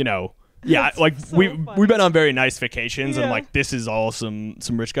 yeah, That's like so we've funny. been on very nice vacations, and Yeah. like this is all some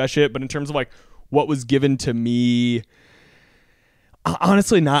rich guy shit. But in terms of like what was given to me,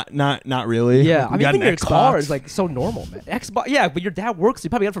 honestly, not really. Yeah, Like, I we got mean, an even your car Xbox. is like so normal, man. Xbox, yeah, but your dad works, so you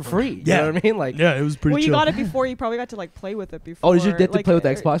probably got it for free. Yeah. You know what I mean? Like, yeah, it was pretty. Well, you chill. got it before. You probably got to like play with it before. oh, did you get to like, play with the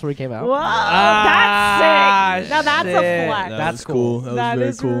Xbox when it came out? Whoa, that's sick. Now that's a shit. flex. That That's was cool. That was That very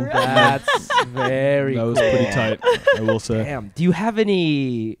is cool. real. That's very. That was cool. pretty tight. I will say. Damn. Do you have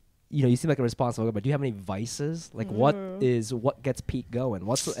any? You seem like a responsible guy, but do you have any vices? Like, what gets Pete going?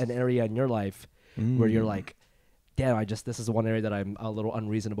 What's an area in your life where you're like, damn, this is one area that I'm a little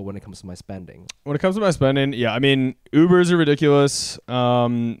unreasonable when it comes to my spending. When it comes to my spending, yeah, I mean, Ubers are ridiculous.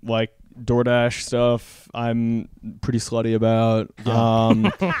 Like DoorDash stuff, I'm pretty slutty about. I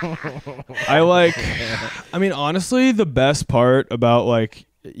mean, honestly, the best part about like,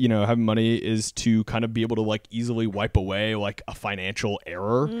 having money is to kind of be able to like easily wipe away like a financial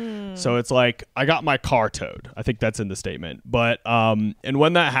error. So it's like, I got my car towed. I think that's in the statement. But, and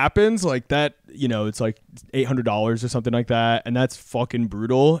when that happens, like that, it's like $800 or something like that. And that's fucking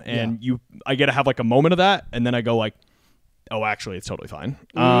brutal. And I get to have like a moment of that. And then I go like, oh, actually, it's totally fine.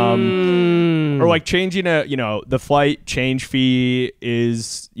 Or like changing the flight change fee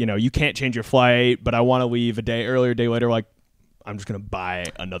is, you can't change your flight, but I want to leave a day earlier, a day later. Like, I'm just going to buy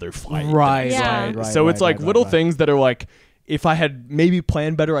another flight. Right. So it's like little things that are like, if I had maybe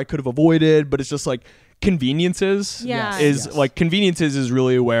planned better, I could have avoided, but it's just like conveniences conveniences is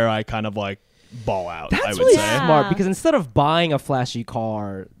really where I kind of like ball out. That's I would really say. smart, because instead of buying a flashy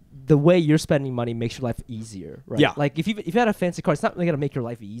car, the way you're spending money makes your life easier, right? Yeah. Like if you had a fancy car, it's not really gonna make your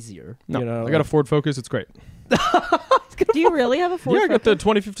life easier. No, I got a Ford Focus. It's great. Do you really have a Ford Focus? I got the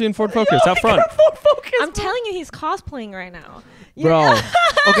 2015 Ford Focus out front. I'm telling you, he's cosplaying right now. Bro.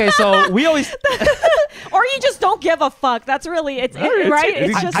 Okay, so we always or you just don't give a fuck. That's really right.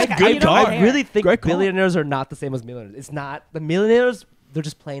 It's just like, you don't I care. really think Great call. billionaires are not the same as millionaires. It's not. The millionaires, they're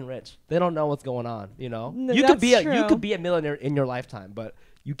just plain rich. They don't know what's going on, you That's could be true. you could be a millionaire in your lifetime, but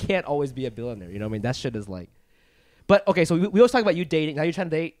you can't always be a billionaire, you know what I mean? That shit is like. But okay, so we always talk about you dating. Now you're trying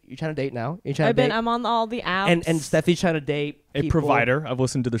to date. You're trying to date now. I'm on all the apps. And Steffi's trying to date A people. provider. I've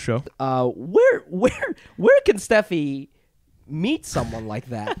listened to the show. Where can Steffi meet someone like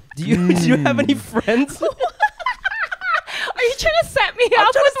that? Do you have any friends? Are you trying to set me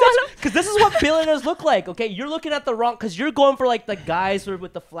up with one? Because this is what billionaires look like. Okay, you're looking at the wrong. Because you're going for like the guys who are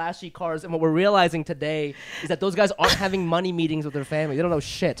with the flashy cars, and what we're realizing today is that those guys aren't having money meetings with their family. They don't know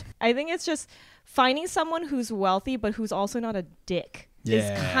shit. I think it's just finding someone who's wealthy but who's also not a dick. Is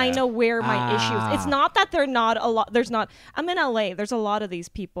Yeah. kind of where my issues. It's not that they're not a lot. There's not. I'm in LA. There's a lot of these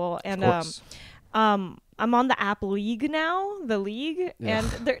people, and I'm on the app League now. The League, and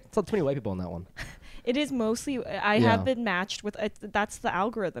there. It's not too many white people on that one. It is mostly I have been matched with that's the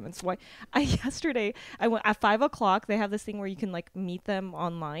algorithm. It's why yesterday I went at 5:00. They have this thing where you can like meet them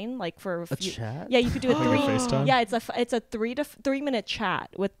online, like for a few. Chat? Yeah, you could do a Like a FaceTime? Yeah, it's a 3 minute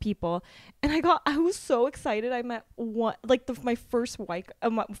chat with people, and I was so excited. I met my first my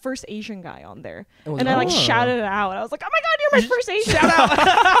first Asian guy on there, and I like shouted it out. I was like, oh my god, you're my first Asian. Shout out!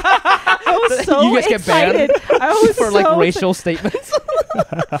 I was so you guys get excited. banned I was for so like racial statements.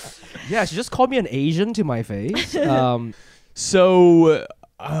 Yeah, she just called me an Asian to my face. So,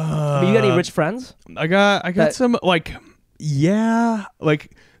 I mean, you got any rich friends? I got some like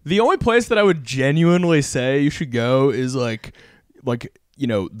the only place that I would genuinely say you should go is like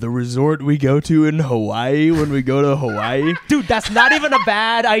the resort we go to in Hawaii when we go to Hawaii. Dude, that's not even a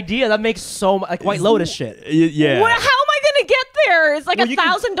bad idea. That makes so much like White Lotus shit. Yeah. How am I gonna get there? It's like Well, you can-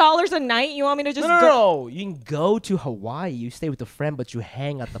 $1,000 a night. You want me to just go? No. You can go to Hawaii. You stay with a friend, but you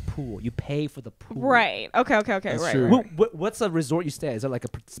hang at the pool. You pay for the pool. Right. Okay. That's Right. true. right. What's a resort you stay at? Is it like a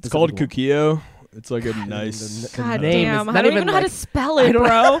It's called Kukio. It's like a nice. God name damn. is I not don't even even know how to like- spell it,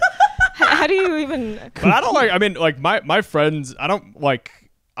 bro. How do you even? But I don't like. I mean, like my friends. I don't like.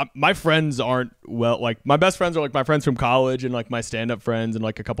 My friends aren't like my best friends are like my friends from college and like my stand-up friends and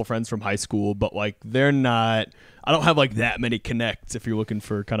like a couple friends from high school, but like they're not. I don't have like that many connects. If you're looking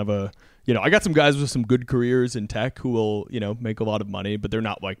for kind of a, I got some guys with some good careers in tech who will make a lot of money, but they're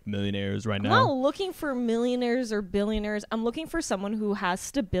not like millionaires right I'm now. not looking for millionaires or billionaires. I'm looking for someone who has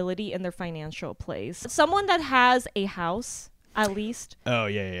stability in their financial place. Someone that has a house at least. Oh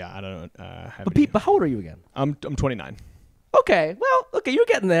yeah. I don't. But how old are you again? I'm 29. Okay, you're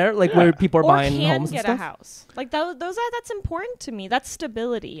getting there. Like where people are Or buying can homes and get stuff. a house. Like that's important to me. That's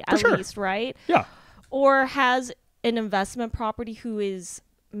stability For at sure. least, right? Yeah. Or has an investment property who is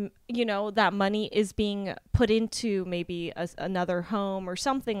that money is being put into maybe another home or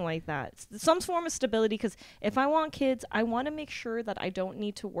something like that. Some form of stability, because if I want kids, I want to make sure that I don't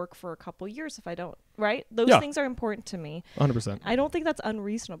need to work for a couple years if I don't, right? Those things are important to me. 100%. I don't think that's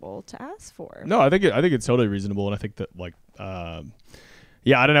unreasonable to ask for. No, I think it's totally reasonable, and I think that like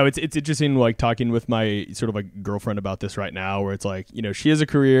I don't know. It's interesting like talking with my sort of like girlfriend about this right now, where it's like she has a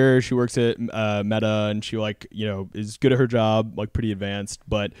career, she works at Meta, and she like is good at her job, like pretty advanced,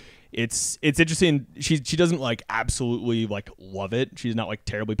 but it's interesting. She doesn't like absolutely like love it. She's not like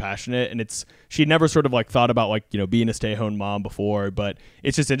terribly passionate, and she never sort of like thought about like being a stay-at-home mom before. But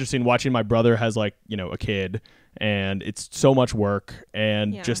it's just interesting watching my brother has like a kid, and it's so much work,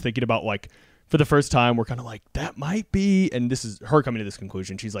 and just thinking about like. For the first time, we're kind of like, that might be, and this is her coming to this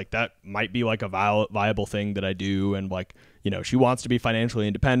conclusion. She's like, that might be like a viable thing that I do. And like, she wants to be financially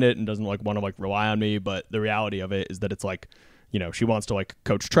independent and doesn't like want to like rely on me. But the reality of it is that it's like, she wants to like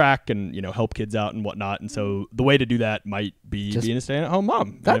coach track and, help kids out and whatnot. And so the way to do that might be being a stay-at-home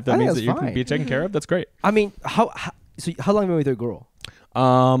mom. And if that means that you can be taken care of, that's great. I mean, how long have you been with your girl?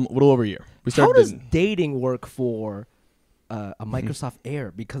 A little over a year. How does dating work for a Microsoft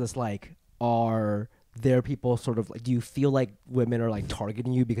Heir? Because it's like, are there are people sort of like, do you feel like women are like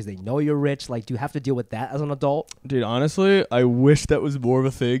targeting you because they know you're rich? Like, do you have to deal with that as an adult? Dude, honestly, I wish that was more of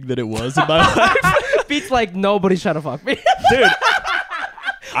a thing than it was in my life. Beats like nobody's trying to fuck me. Dude,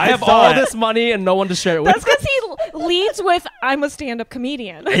 I have all this money and no one to share it with. That's because he leads with, I'm a stand-up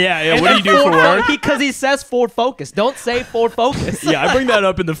comedian. Yeah. What do you do for work? Because he says Ford Focus. Don't say Ford Focus. Yeah, I bring that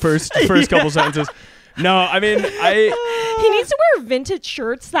up in the first couple sentences. No, I mean, He needs to wear vintage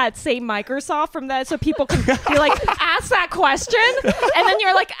shirts that say Microsoft from that, so people can be like, ask that question, and then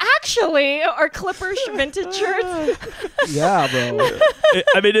you're like, actually, or Clippers vintage shirts. Yeah, bro.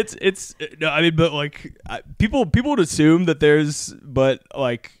 I mean, it's no, I mean, but like people would assume that there's, but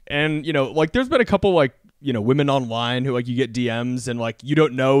like, and you know, like there's been a couple like, you know, women online who like you get DMs and like you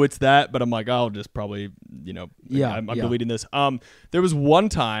don't know it's that, but I'm like, I'll just probably, you know, I'm deleting this. There was one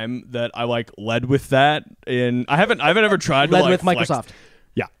time that I like led with that I haven't ever tried led to like with flex. Microsoft.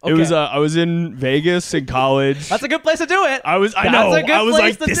 Yeah, Okay. it was. I was in Vegas in college. That's a good place to do it. I was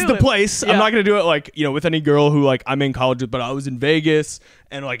like, this is the place. I'm not gonna do it like, you know, with any girl who like I'm in college with, but I was in Vegas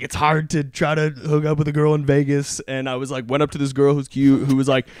and like it's hard to try to hook up with a girl in Vegas. And I was like, went up to this girl who's cute, who was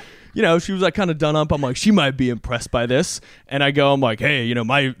like, you know, she was like kind of done up. I'm like, she might be impressed by this. And I'm like, hey, you know,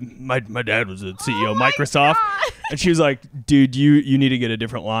 my dad was a CEO of Microsoft. God. And she was like, dude, you need to get a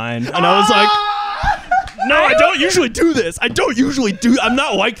different line. And I was like, no, I don't usually do this. I'm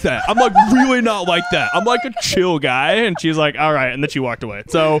not like that. I'm like really not like that. I'm like a chill guy. And she's like, all right. And then she walked away.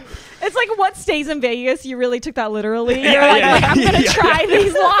 So it's like what stays in Vegas. You really took that literally. You're like, I'm going to try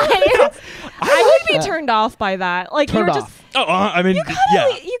these lines. I would be turned off by that. Like, you're just... I mean, you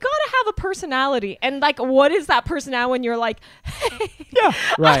gotta have a personality, and like, what is that personality when you're like, hey,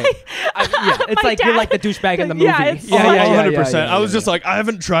 right? It's like you're like the douchebag in the movie. Yeah, 100%. I was just like, I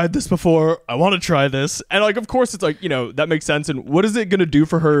haven't tried this before. I want to try this, and like, of course, it's like, you know, that makes sense. And what is it gonna do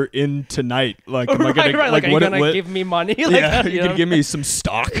for her in tonight? Like, am I gonna like, are you gonna give me money? Like, you can give me some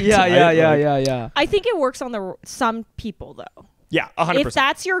stock. Yeah. I think it works on some people though. Yeah, 100%. If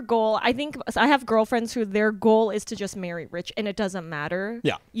that's your goal, I think I have girlfriends who their goal is to just marry rich, and it doesn't matter.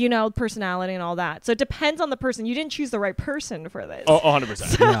 Yeah. You know, personality and all that. So it depends on the person. You didn't choose the right person for this.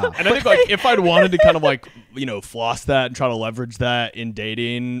 100%. Yeah. And I think like if I'd wanted to kind of like, you know, floss that and try to leverage that in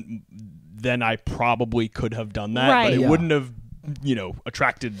dating, then I probably could have done that, right. but it wouldn't have, you know,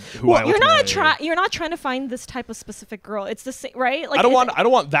 attracted who I you're not trying to find this type of specific girl. It's the same, right? Like I don't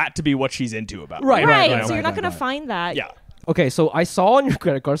want that to be what she's into about. Right. So you're not going to find that. Yeah. Okay, so I saw on your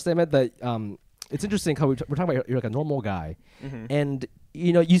credit card statement that it's interesting how we're talking about you're like a normal guy, and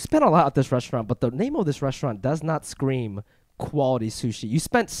you know you spent a lot at this restaurant, but the name of this restaurant does not scream quality sushi. You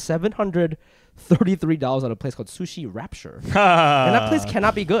spent $733 at a place called Sushi Rapture, and that place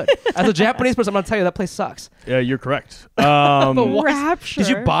cannot be good. As a Japanese person, I'm gonna tell you that place sucks. Yeah, you're correct. Rapture. Did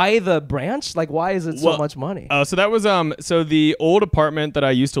you buy the branch? Like, why is it so much money? So that was so the old apartment that I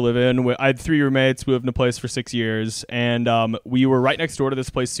used to live in. I had 3 roommates. We lived in a place for 6 years, and we were right next door to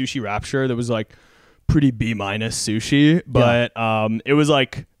this place, Sushi Rapture. That was like pretty B- sushi, but it was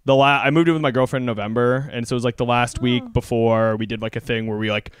like. I moved in with my girlfriend in November, and so it was like the last week before we did like a thing where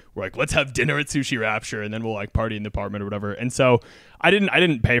we're like, let's have dinner at Sushi Rapture, and then we'll like party in the apartment or whatever. And so I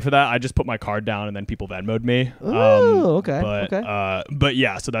didn't pay for that. I just put my card down, and then people Venmo'd me. But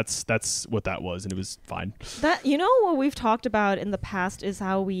yeah, so that's what that was, and it was fine. That, you know, what we've talked about in the past is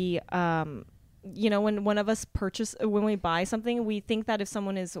how we you know, when one of us when we buy something, we think that if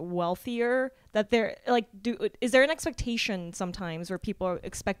someone is wealthier, that they're like, is there an expectation sometimes where people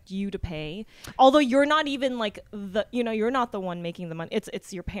expect you to pay, although you're not even like you're not the one making the money.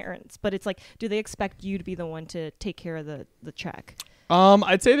 It's your parents, but it's like, do they expect you to be the one to take care of the check?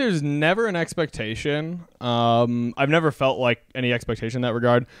 I'd say there's never an expectation. I've never felt like any expectation in that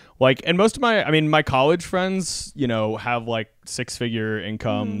regard. Like, and most of my college friends, you know, have like 6-figure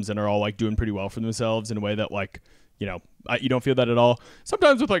incomes and are all like doing pretty well for themselves in a way that like, you know, you don't feel that at all.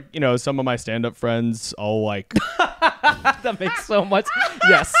 Sometimes with like, you know, some of my stand-up friends, I'll like... That makes so much...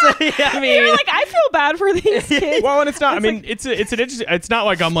 Yes. I mean... You're like, I feel bad for these kids. Well, and it's not... it's an interesting... It's not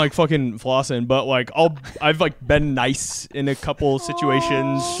like I'm like fucking flossing, but like I've like been nice in a couple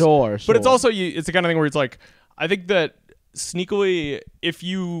situations. Sure. But it's also... It's the kind of thing where it's like... I think that sneakily, if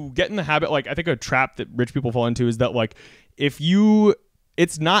you get in the habit... Like, I think a trap that rich people fall into is that like, if you...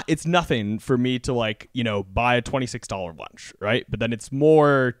 It's nothing for me to like, you know, buy a $26 lunch, right? But then it's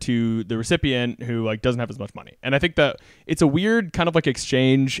more to the recipient who like doesn't have as much money. And I think that it's a weird kind of like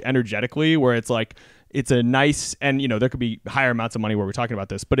exchange energetically where it's like, it's a nice, and you know, there could be higher amounts of money where we're talking about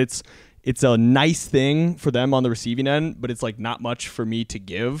this, but it's a nice thing for them on the receiving end, but it's like not much for me to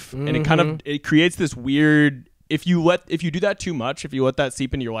give. And it kind of, it creates this weird if you do that too much, if you let that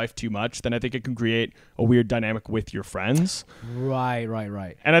seep into your life too much, then I think it can create a weird dynamic with your friends.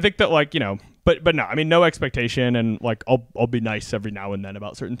 Right. And I think that like, but no, I mean, no expectation, and like I'll be nice every now and then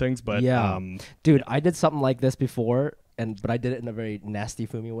about certain things, but dude, I did something like this before, but I did it in a very nasty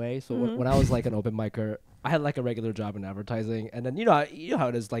Fumi way. So when I was like an open micer, I had like a regular job in advertising, and then you know how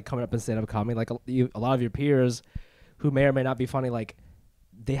it is like coming up in stand-up comedy, like a lot of your peers who may or may not be funny, like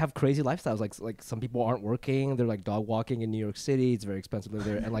they have crazy lifestyles. Like some people aren't working, they're like dog walking in New York City. It's very expensive to live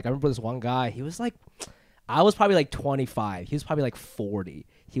there. And like I remember this one guy, he was like, I was probably like 25. He was probably like 40.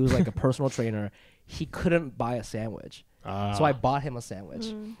 He was like a personal trainer. He couldn't buy a sandwich. So I bought him a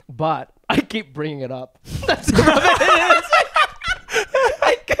sandwich. But I keep bringing it up. That's what it is.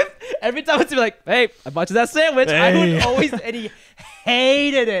 Every time I'd be like, hey, I bought you that sandwich. Hey. I would always, and he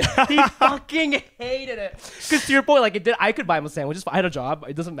hated it. He fucking hated it. Because to your point, like I could buy him a sandwich. I had a job.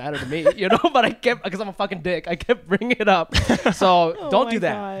 It doesn't matter to me, But I kept, because I'm a fucking dick, I kept bringing it up. So don't do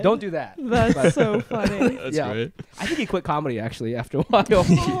that. God. Don't do that. That's so funny. That's great. I think he quit comedy actually after a while.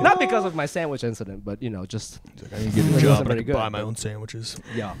 Not because of my sandwich incident, but just I didn't get a job. I could buy my own sandwiches.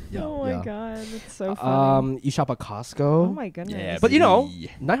 Yeah. Oh my god, that's so funny. You shop at Costco. Oh my goodness. Yeah, but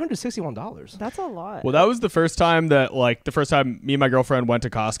 $961. That's a lot. Well, that was the first time me and my girlfriend went to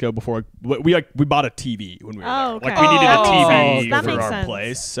Costco before we bought a TV when we were there. Okay. Like we needed a TV that for makes our sense.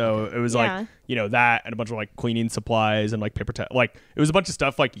 place, so it was like that and a bunch of like cleaning supplies and like paper towel. Like it was a bunch of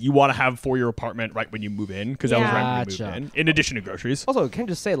stuff like you want to have for your apartment right when you move in, because that was right when you moved in addition to groceries. Also, can I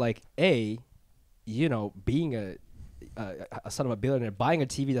just say like being a son of a billionaire, buying a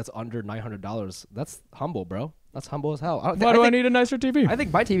TV that's under $900, that's humble, bro. That's humble as hell. Why do I need a nicer TV? I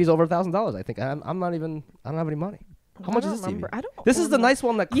think my TV is over $1,000. I think I don't have any money. How much is this TV? I don't. This is the nice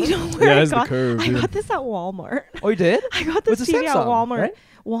one that. You know where I got? The curve. I got this at Walmart. Oh, you did? I got this TV at Walmart. Right?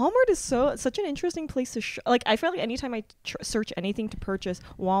 Walmart is such an interesting place to like. I feel like anytime I search anything to purchase,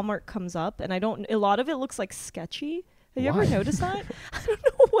 Walmart comes up, and a lot of it looks like sketchy. Have you ever noticed that? I don't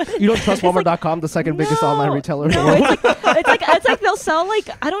know what. You don't trust Walmart.com, the second biggest online retailer in the world? world? It's like they'll sell like,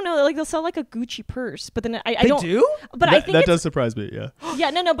 I don't know, like they'll sell like a Gucci purse, but then I don't. They do? But I think that does surprise me. Yeah. Yeah,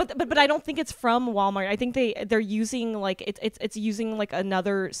 no, but I don't think it's from Walmart. I think they're using like it's using like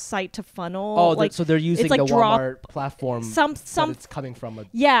another site to funnel. Oh, like, so they're using like the Walmart platform. Some it's coming from a.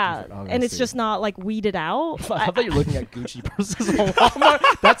 Yeah, and it's just not like weeded out. I thought you're looking at Gucci purses on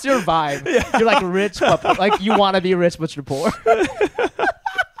Walmart. That's your vibe. Yeah. You're like rich, but like you want to be rich, but you're poor.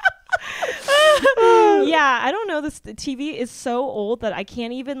 Yeah, I don't know. The TV is so old that I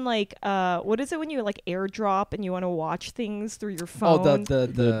can't even like. What is it when you like AirDrop and you want to watch things through your phone? Oh,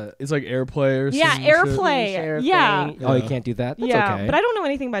 the it's like AirPlay or something. Yeah, AirPlay. Yeah. Oh, you can't do that. That's okay. But I don't know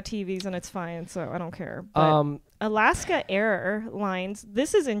anything about TVs, and it's fine, so I don't care. But Alaska Airlines.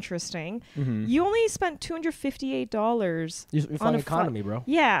 This is interesting. Mm-hmm. You only spent $258. You're flying economy, bro.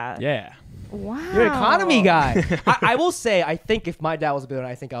 Yeah. Yeah. Wow. You're an economy guy. I will say, I think if my dad was a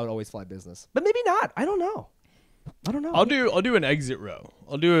billionaire, I think I would always fly business. But maybe not. I don't know. I'll do an exit row.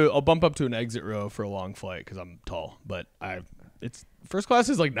 I'll bump up to an exit row for a long flight because I'm tall. But it's first class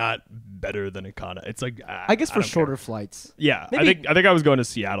is like not better than economy. It's like I guess for shorter flights. Yeah, maybe. I think I was going to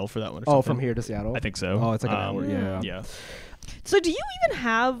Seattle for that one. Or something. From here to Seattle. I think so. Oh, it's like an hour. Yeah. So do you even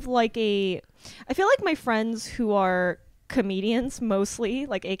have like I feel like my friends who are comedians mostly,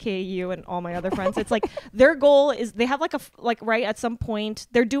 like aka you and all my other friends, it's like their goal is they have right at some point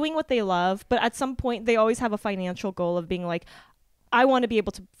they're doing what they love, but at some point they always have a financial goal of being like, I want to be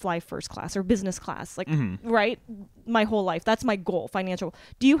able to fly first class or business class, like right, my whole life. That's my goal, financial.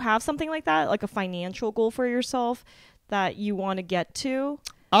 Do you have something like that, like a financial goal for yourself that you want to get to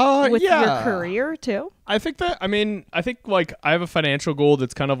with your career too? I think like I have a financial goal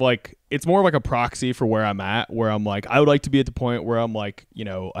that's kind of like, it's more like a proxy for where I'm at, where I'm like, I would like to be at the point where I'm like,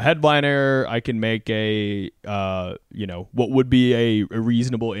 a headliner, I can make what would be a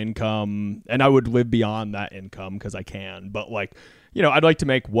reasonable income, and I would live beyond that income because I can. But like, I'd like to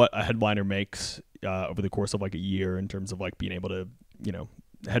make what a headliner makes over the course of like a year in terms of like being able to,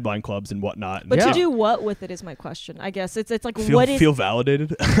 headline clubs and whatnot. But to do what with it is my question. I guess it's like feel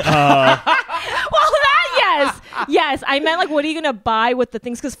validated. Yes. I meant like, what are you gonna buy with the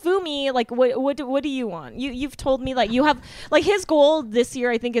things? Because Fumi, like, what do you want? You've told me like you have like his goal this year,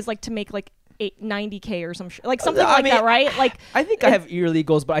 I think, is like to make like 90K or something that, right? Like, I think I have yearly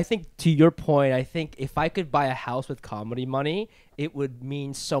goals, but I think to your point, I think if I could buy a house with comedy money, it would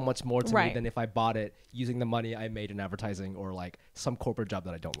mean so much more to me than if I bought it using the money I made in advertising or like some corporate job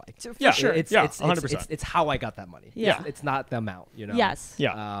that I don't like. For sure. It's 100%. It's how I got that money. Yeah. It's not the amount, Yes.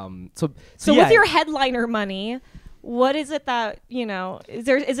 Yeah. So with your headliner money, what is it that,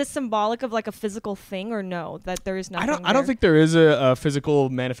 is it symbolic of like a physical thing or no, that there is nothing I don't think there is a physical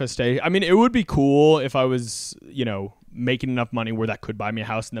manifestation. I mean, it would be cool if I was, making enough money where that could buy me a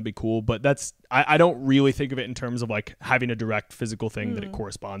house, and that'd be cool. But I don't really think of it in terms of like having a direct physical thing that it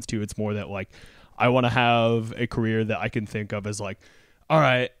corresponds to. It's more that like I want to have a career that I can think of as like, all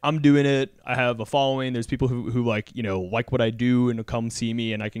right, I'm doing it. I have a following. There's people who like what I do and come see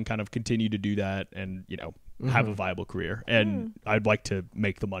me, and I can kind of continue to do that and have a viable career. And I'd like to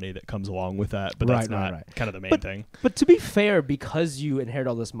make the money that comes along with that, but that's not kind of the main thing. But to be fair, because you inherit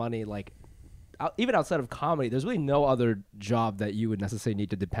all this money, like even outside of comedy, there's really no other job that you would necessarily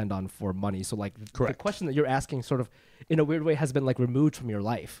need to depend on for money. So like the question that you're asking sort of in a weird way has been like removed from your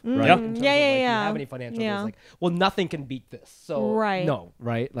life, right? Yeah. In terms of, like, do you have any financial goals? Like, well, nothing can beat this. So no,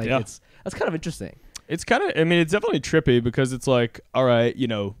 right? Like that's kind of interesting. It's kind of, I mean, it's definitely trippy because it's like, all right,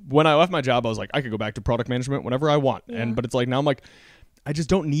 when I left my job, I was like, I could go back to product management whenever I want. But it's like, now I'm like, I just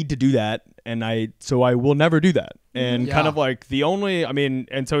don't need to do that. So I will never do that. And kind of like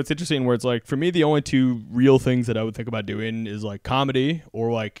and so it's interesting where it's like, for me, the only two real things that I would think about doing is like comedy,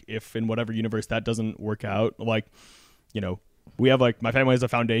 or like if in whatever universe that doesn't work out, like, we have like, my family has a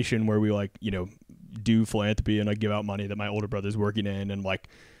foundation where we like, do philanthropy and like give out money that my older brother's working in. And like,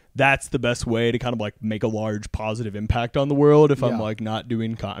 that's the best way to kind of like make a large positive impact on the world. If I'm like not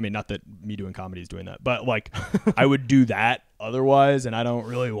doing, not that me doing comedy is doing that, but like I would do that otherwise. And I don't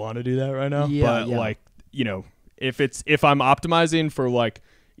really want to do that right now. Like, if I'm optimizing for like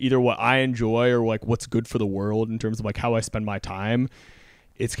either what I enjoy or like what's good for the world in terms of like how I spend my time,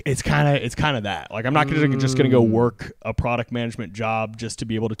 it's kind of that. Like, I'm not just gonna go work a product management job just to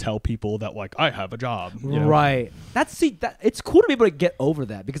be able to tell people that like I have a job. Right. It's cool to be able to get over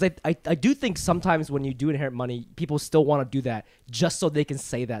that, because I do think sometimes when you do inherit money, people still want to do that just so they can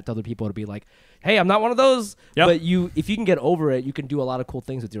say that to other people, to be like, hey, I'm not one of those. Yep. But if you can get over it, you can do a lot of cool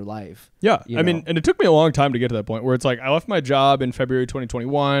things with your life. Yeah. I mean, and it took me a long time to get to that point where it's like I left my job in February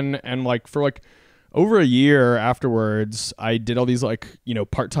 2021, and like for like over a year afterwards, I did all these like,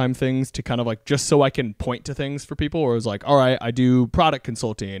 part-time things to kind of like, just so I can point to things for people, where it was like, all right, I do product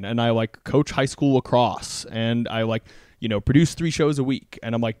consulting, and I like coach high school lacrosse, and I like, produce 3 shows a week.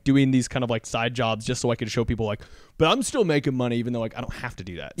 And I'm like doing these kind of like side jobs just so I could show people like, but I'm still making money even though like I don't have to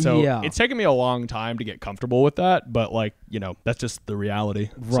do that. So it's taken me a long time to get comfortable with that, but like, that's just the reality.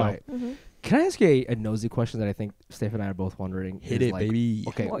 Right. So. Can I ask you a nosy question that I think Steph and I are both wondering? Hit it, baby.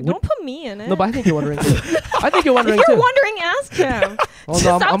 Okay. Well, don't put me in it. No, but I think you're wondering too. I think you're wondering too. If you're wondering, ask him.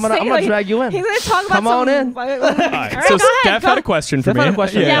 Well, no, I'm gonna drag you in. He's gonna talk about Come on in. All right, so Steph had a question for me. Steph had a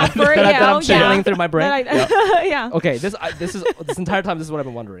question. That I'm channeling through my brain. Yeah. Okay. This entire time, this is what I've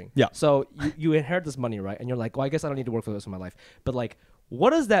been wondering. Yeah. So you inherit this money, right? And you're like, well, I guess I don't need to work for the rest of my life. But like,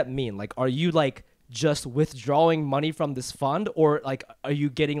 what does that mean? Like, are you like just withdrawing money from this fund, or like are you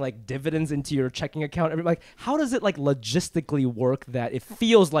getting like dividends into your checking account? Like, how does it like logistically work that it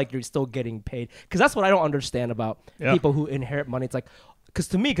feels like you're still getting paid? Because that's what I don't understand about people who inherit money. It's like, because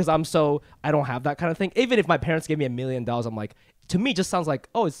to me, I don't have that kind of thing. Even if my parents gave me $1 million, I'm like, to me, it just sounds like,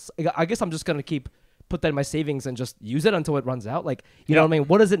 I guess I'm just gonna put that in my savings and just use it until it runs out. Like, you know what I mean?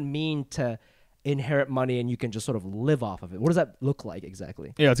 What does it mean to inherit money and you can just sort of live off of it? What does that look like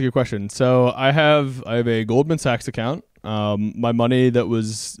exactly? Yeah, that's a good question. So I have a Goldman Sachs account. My money that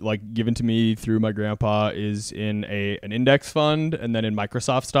was like given to me through my grandpa is in an index fund and then in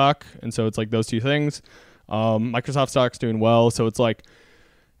Microsoft stock. And so it's like those two things. Microsoft stock's doing well. So it's like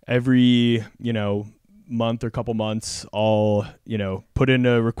every, month or couple months, I'll, put in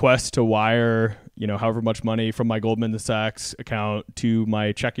a request to wire, however much money from my Goldman Sachs account to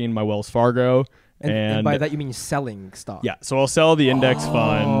my checking, my Wells Fargo. And by that, you mean selling stock? Yeah. So I'll sell the index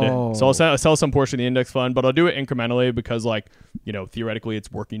fund. So I'll sell some portion of the index fund, but I'll do it incrementally because like, theoretically it's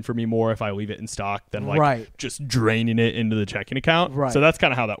working for me more if I leave it in stock than like just draining it into the checking account. Right. So that's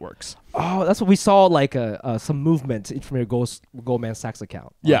kind of how that works. Oh, that's what we saw, like some movement from your Goldman Sachs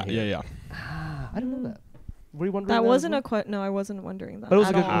account. Yeah. I didn't know that. Were you wondering that? Wasn't a no, I wasn't wondering that. But it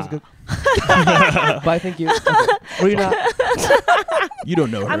was good. It was good. But I think you. Okay. Were you not? You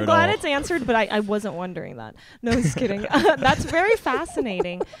don't know her I'm at glad all. it's answered, but I wasn't wondering that. No, just kidding. That's very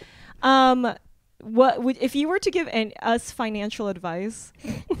fascinating. What would, if you were to give us financial advice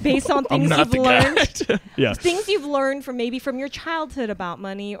based on things you've learned? Yes. Things you've learned from your childhood about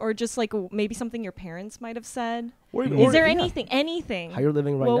money, or just like maybe something your parents might have said. Is there anything? How you're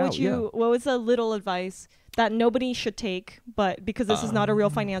living right now? What was a little advice that nobody should take, but because this is not a real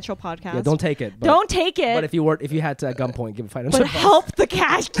financial podcast? Yeah, don't take it. Don't take it. But if you had to at gunpoint give financial advice. But help the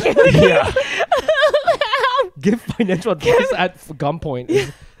cash community. Give financial advice at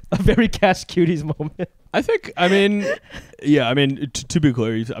gunpoint. a very Cash Cuties moment. I think, I mean, yeah, I mean, to be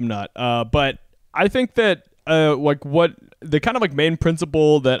clear, I'm not. But I think that like what the kind of like main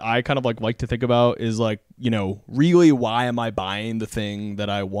principle that I kind of like to think about is like, you know, really why am I buying the thing that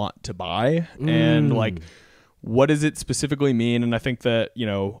I want to buy? And like, what does it specifically mean? And I think that, you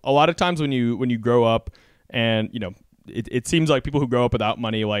know, a lot of times when you grow up and, you know, it seems like people who grow up without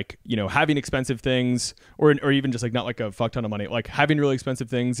money, like, you know, having expensive things or even just like not like a fuck ton of money, like having really expensive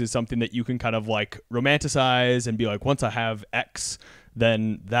things is something that you can kind of like romanticize and be like, once I have X,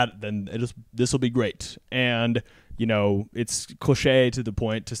 then this will be great. And, you know, it's cliche to the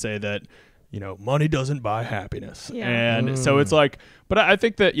point to say that, you know, money doesn't buy happiness. Yeah. And so it's like, but I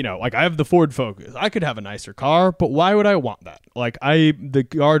think that, you know, like I have the Ford Focus. I could have a nicer car, but why would I want that? Like the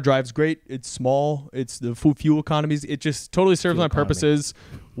car drives great. It's small. It's the fuel economies. It just totally serves my purposes.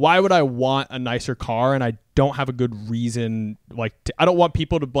 Why would I want a nicer car? And I don't have a good reason. Like, I don't want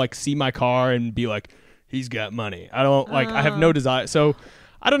people to like see my car and be like, he's got money. I don't like, I have no desire. So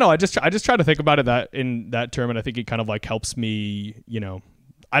I don't know. I just try to think about it in that term. And I think it kind of like helps me, you know,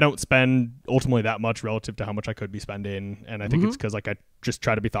 I don't spend ultimately that much relative to how much I could be spending. And I think it's because like I just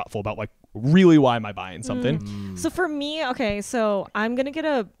try to be thoughtful about like really why am I buying something. So for me, okay, so I'm going to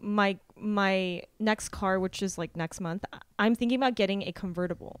get my next car, which is like next month. I'm thinking about getting a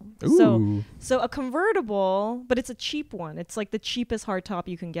convertible. Ooh. So a convertible, but it's a cheap one. It's like the cheapest hardtop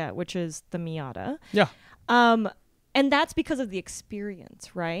you can get, which is the Miata. Yeah. And that's because of the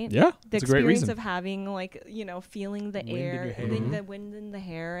experience, right? Yeah, the it's a great experience reason. of having, like, you know, feeling the Wind in air, your hair. the wind in the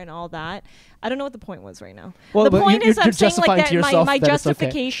hair and all that. I don't know what the point was right now. Well, the but point is you're I'm saying justifying like to that yourself my that it's okay.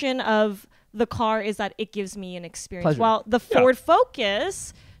 justification of the car is that it gives me an experience. Pleasure. While the Ford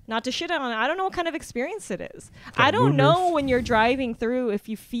Focus, not to shit on it, I don't know what kind of experience it is. I don't know when you're driving through if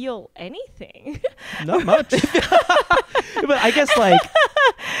you feel anything. Not much. But I guess like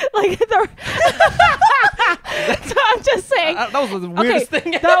so I'm just saying. that was the weirdest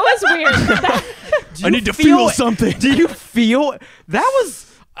thing. That was weird. I need to feel something. Do you feel that was?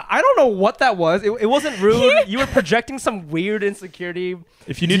 I don't know what that was. It wasn't rude. You were projecting some weird insecurity.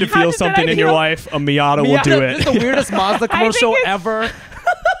 If you need to feel something in your life, a Miata will do it. This is the weirdest Mazda commercial ever.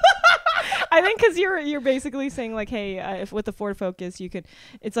 I think because you're basically saying like, hey, if with the Ford Focus, you could.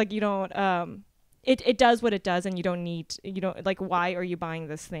 It's like you don't. It does what it does, and you don't like. Why are you buying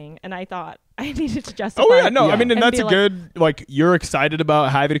this thing? And I thought I needed to justify. Oh yeah, no, Yeah. I mean, and that's a like, good like. You're excited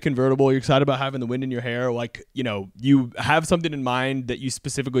about having a convertible. You're excited about having the wind in your hair. Like, you know, you have something in mind that you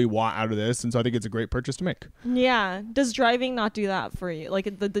specifically want out of this, and so I think it's a great purchase to make. Yeah. Does driving not do that for you? Like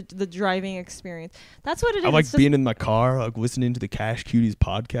the driving experience. That's what it is. I like It's being in my car, like listening to the Cash Cuties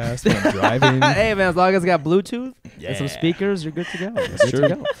podcast when I'm driving. Hey man, as long as it's got Bluetooth and some Yeah. speakers, you're good to go. That's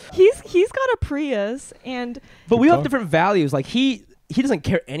true. He's got a Prius, and But we Good have call. different values. Like he doesn't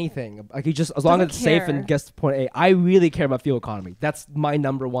care anything. Like he just as long as Doesn't it's safe care. and gets to point A. I really care about fuel economy. That's my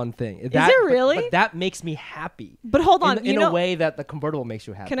number one thing. it really? But that makes me happy. but hold on, in a way that the convertible makes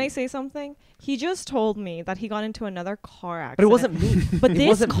you happy. Can I say something? He just told me that he got into another car accident. But it wasn't me. But It this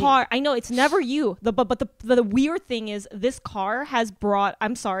wasn't me. car, I know it's never you. But the weird thing is, this car has brought.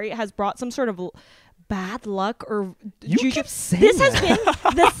 I'm sorry, it has brought some sort of bad luck or You juju. keep saying This that. has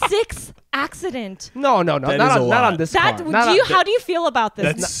been the 6th accident. No, That not is a on lot. this That car. do Not you? on- How do you feel about this?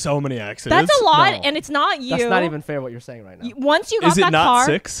 That's so many accidents. That's a lot, No. and it's not you. That's not even fair what you're saying right now. Once you got Is it that not car,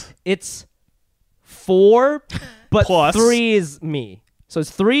 6? It's 4, but Plus. 3 is me. So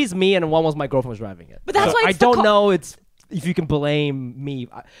it's 3 is me, and 1 was my girlfriend was driving it. But that's So why I it's the don't car- know. It's if you can blame me,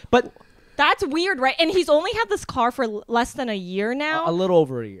 but that's weird, right? And he's only had this car for less than a year now. a little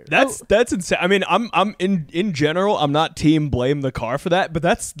over a year. That's insane. I mean, I'm in general, I'm not team blame the car for that, but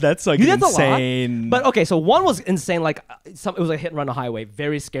that's like You did a lot. insane. But okay, so 1 was insane. Like it was a hit and run on the highway,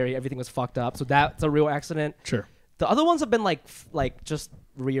 very scary. Everything was fucked up. So that's a real accident. Sure. The other ones have been like just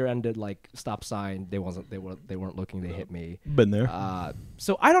rear-ended, like stop sign. They weren't looking. They hit me. Been there.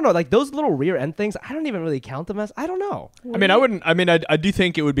 So I don't know. Like those little rear end things, I don't even really count them as. I don't know. I mean, I wouldn't. I mean, I do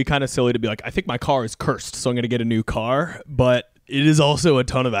think it would be kind of silly to be like, I think my car is cursed, so I'm going to get a new car. But it is also a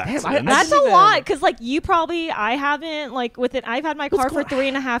ton of accidents. That's a didn't even- lot, because like you probably, I haven't like with it. I've had my car for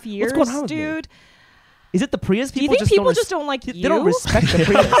 3.5 years, going on with me? dude. Is it the Prius? Do you think people just don't like They you? don't respect the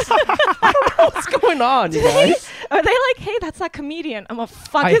Prius. I don't know what's going on, you guys. Are they like, hey, that's that comedian? I'm gonna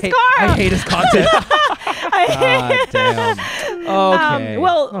fuck his car I up. hate his content. I hate God damn. Okay.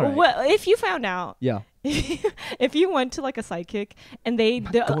 Well, if you found out, yeah. if you went to like a psychic and they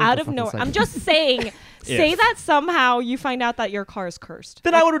going out to of fucking nowhere, psychic. I'm just saying, say that somehow you find out that your car is cursed.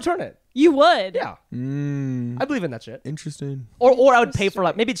 Then I would return it. You would. Yeah. I believe in that shit. Interesting. Or I would pay for,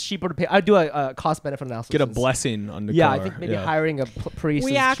 like, maybe it's cheaper to pay. I'd do a cost benefit analysis. Get a blessing on the Yeah, car. I think maybe hiring a priest.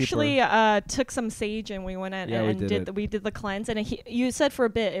 We is actually cheaper. took some sage and we went in Yeah, and we did the cleanse, and you said for a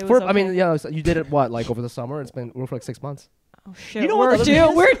bit it was. I mean, yeah, you did it what, like over the summer? It's been for like 6 months. Oh shit! You know we're what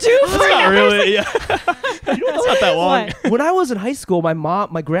due. We're due for Not another really. Yeah. It's not that long. What? When I was in high school,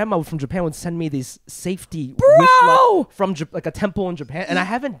 my grandma from Japan would send me these safety Bro! wish luck from like a temple in Japan, and I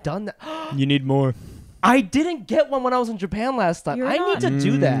haven't done that. You need more. I didn't get one when I was in Japan last time. You're I not- need to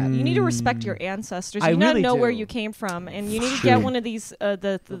do that. You need to respect your ancestors. I You need to really know where do. you came from, and you need to True. get one of these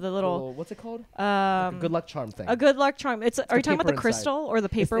the little What's it called? Like a good luck charm thing. a good luck charm. Are you talking about paper the inside. crystal or the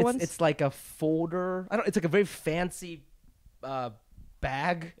paper it's, ones? It's like a folder. It's like a very fancy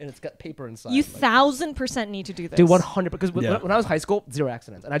bag, and it's got paper inside. You like, 1,000% need to do this. Dude, 100. Because Yeah. when I was high school, 0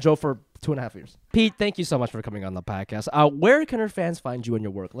 accidents, and I drove for 2.5 years. Pete, thank you so much for coming on the podcast. Where can our fans find you and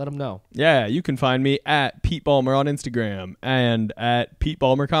your work? Let them know. Yeah, you can find me at Pete Ballmer on Instagram and at Pete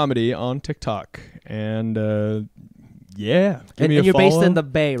Ballmer Comedy on TikTok. And yeah, give me a And you're based follow. in the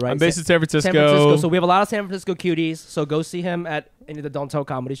Bay, right? I'm based in San Francisco. San Francisco. So we have a lot of San Francisco cuties. So go see him at any of the Don't Tell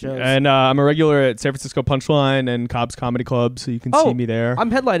comedy shows. And I'm a regular at San Francisco Punchline and Cobb's Comedy Club, so you can see me there.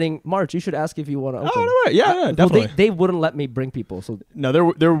 I'm headlining March. You should ask if you want to open. Oh, no way. Yeah, Well, definitely. they wouldn't let me bring people. So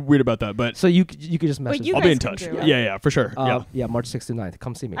They're weird about that, but you could just message you me. I'll be in guys can touch. do it. Yeah, for sure. Yeah, March 6th to 9th.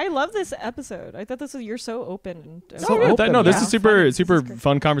 Come see me. I love this episode. I thought you're so open. And So yeah, open. no, this Yeah. is super This is great.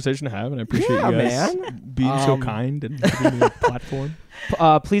 fun conversation to have, and I appreciate Yeah, you guys man. being so Um, kind and giving me a platform.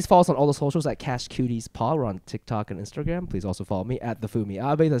 Please follow us on all the socials at Cash Cuties Pod. We're on TikTok and Instagram. Please also follow me at the Fumi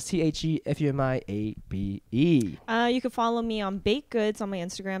Abe. That's TheFumiAbe. You can follow me on Baked Goods on my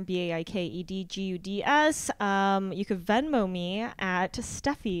Instagram, BAIKEDGUDS. You could Venmo me at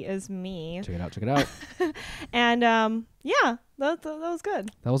Steffi is me. Check it out. And yeah, that was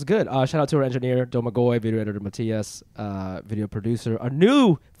good. That was good. Shout out to our engineer, Domagoy, video editor, Matias, video producer, our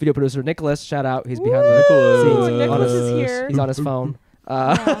new video producer, Nicholas. Shout out. He's behind the Nicholas. scenes. Nicholas is here. He's on his phone.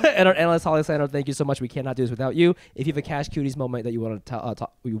 And our analyst, Holly Sandro, thank you so much. We cannot do this without you. If you have a Cash Cuties moment that you want to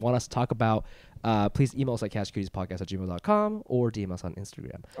you want us to talk about, please email us at cashcutiespodcast@gmail.com or DM us on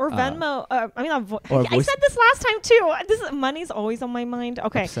Instagram. Or Venmo. or I voice- said this last time too. Money's always on my mind.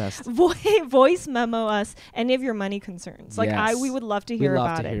 Okay. Obsessed. Voice memo us any of your money concerns. Yes. We would love to We'd hear love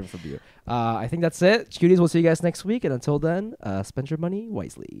about to it. hear from you. I think that's it. Cuties, we'll see you guys next week. And until then, spend your money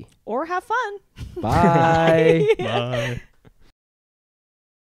wisely. Or have fun. Bye. Bye.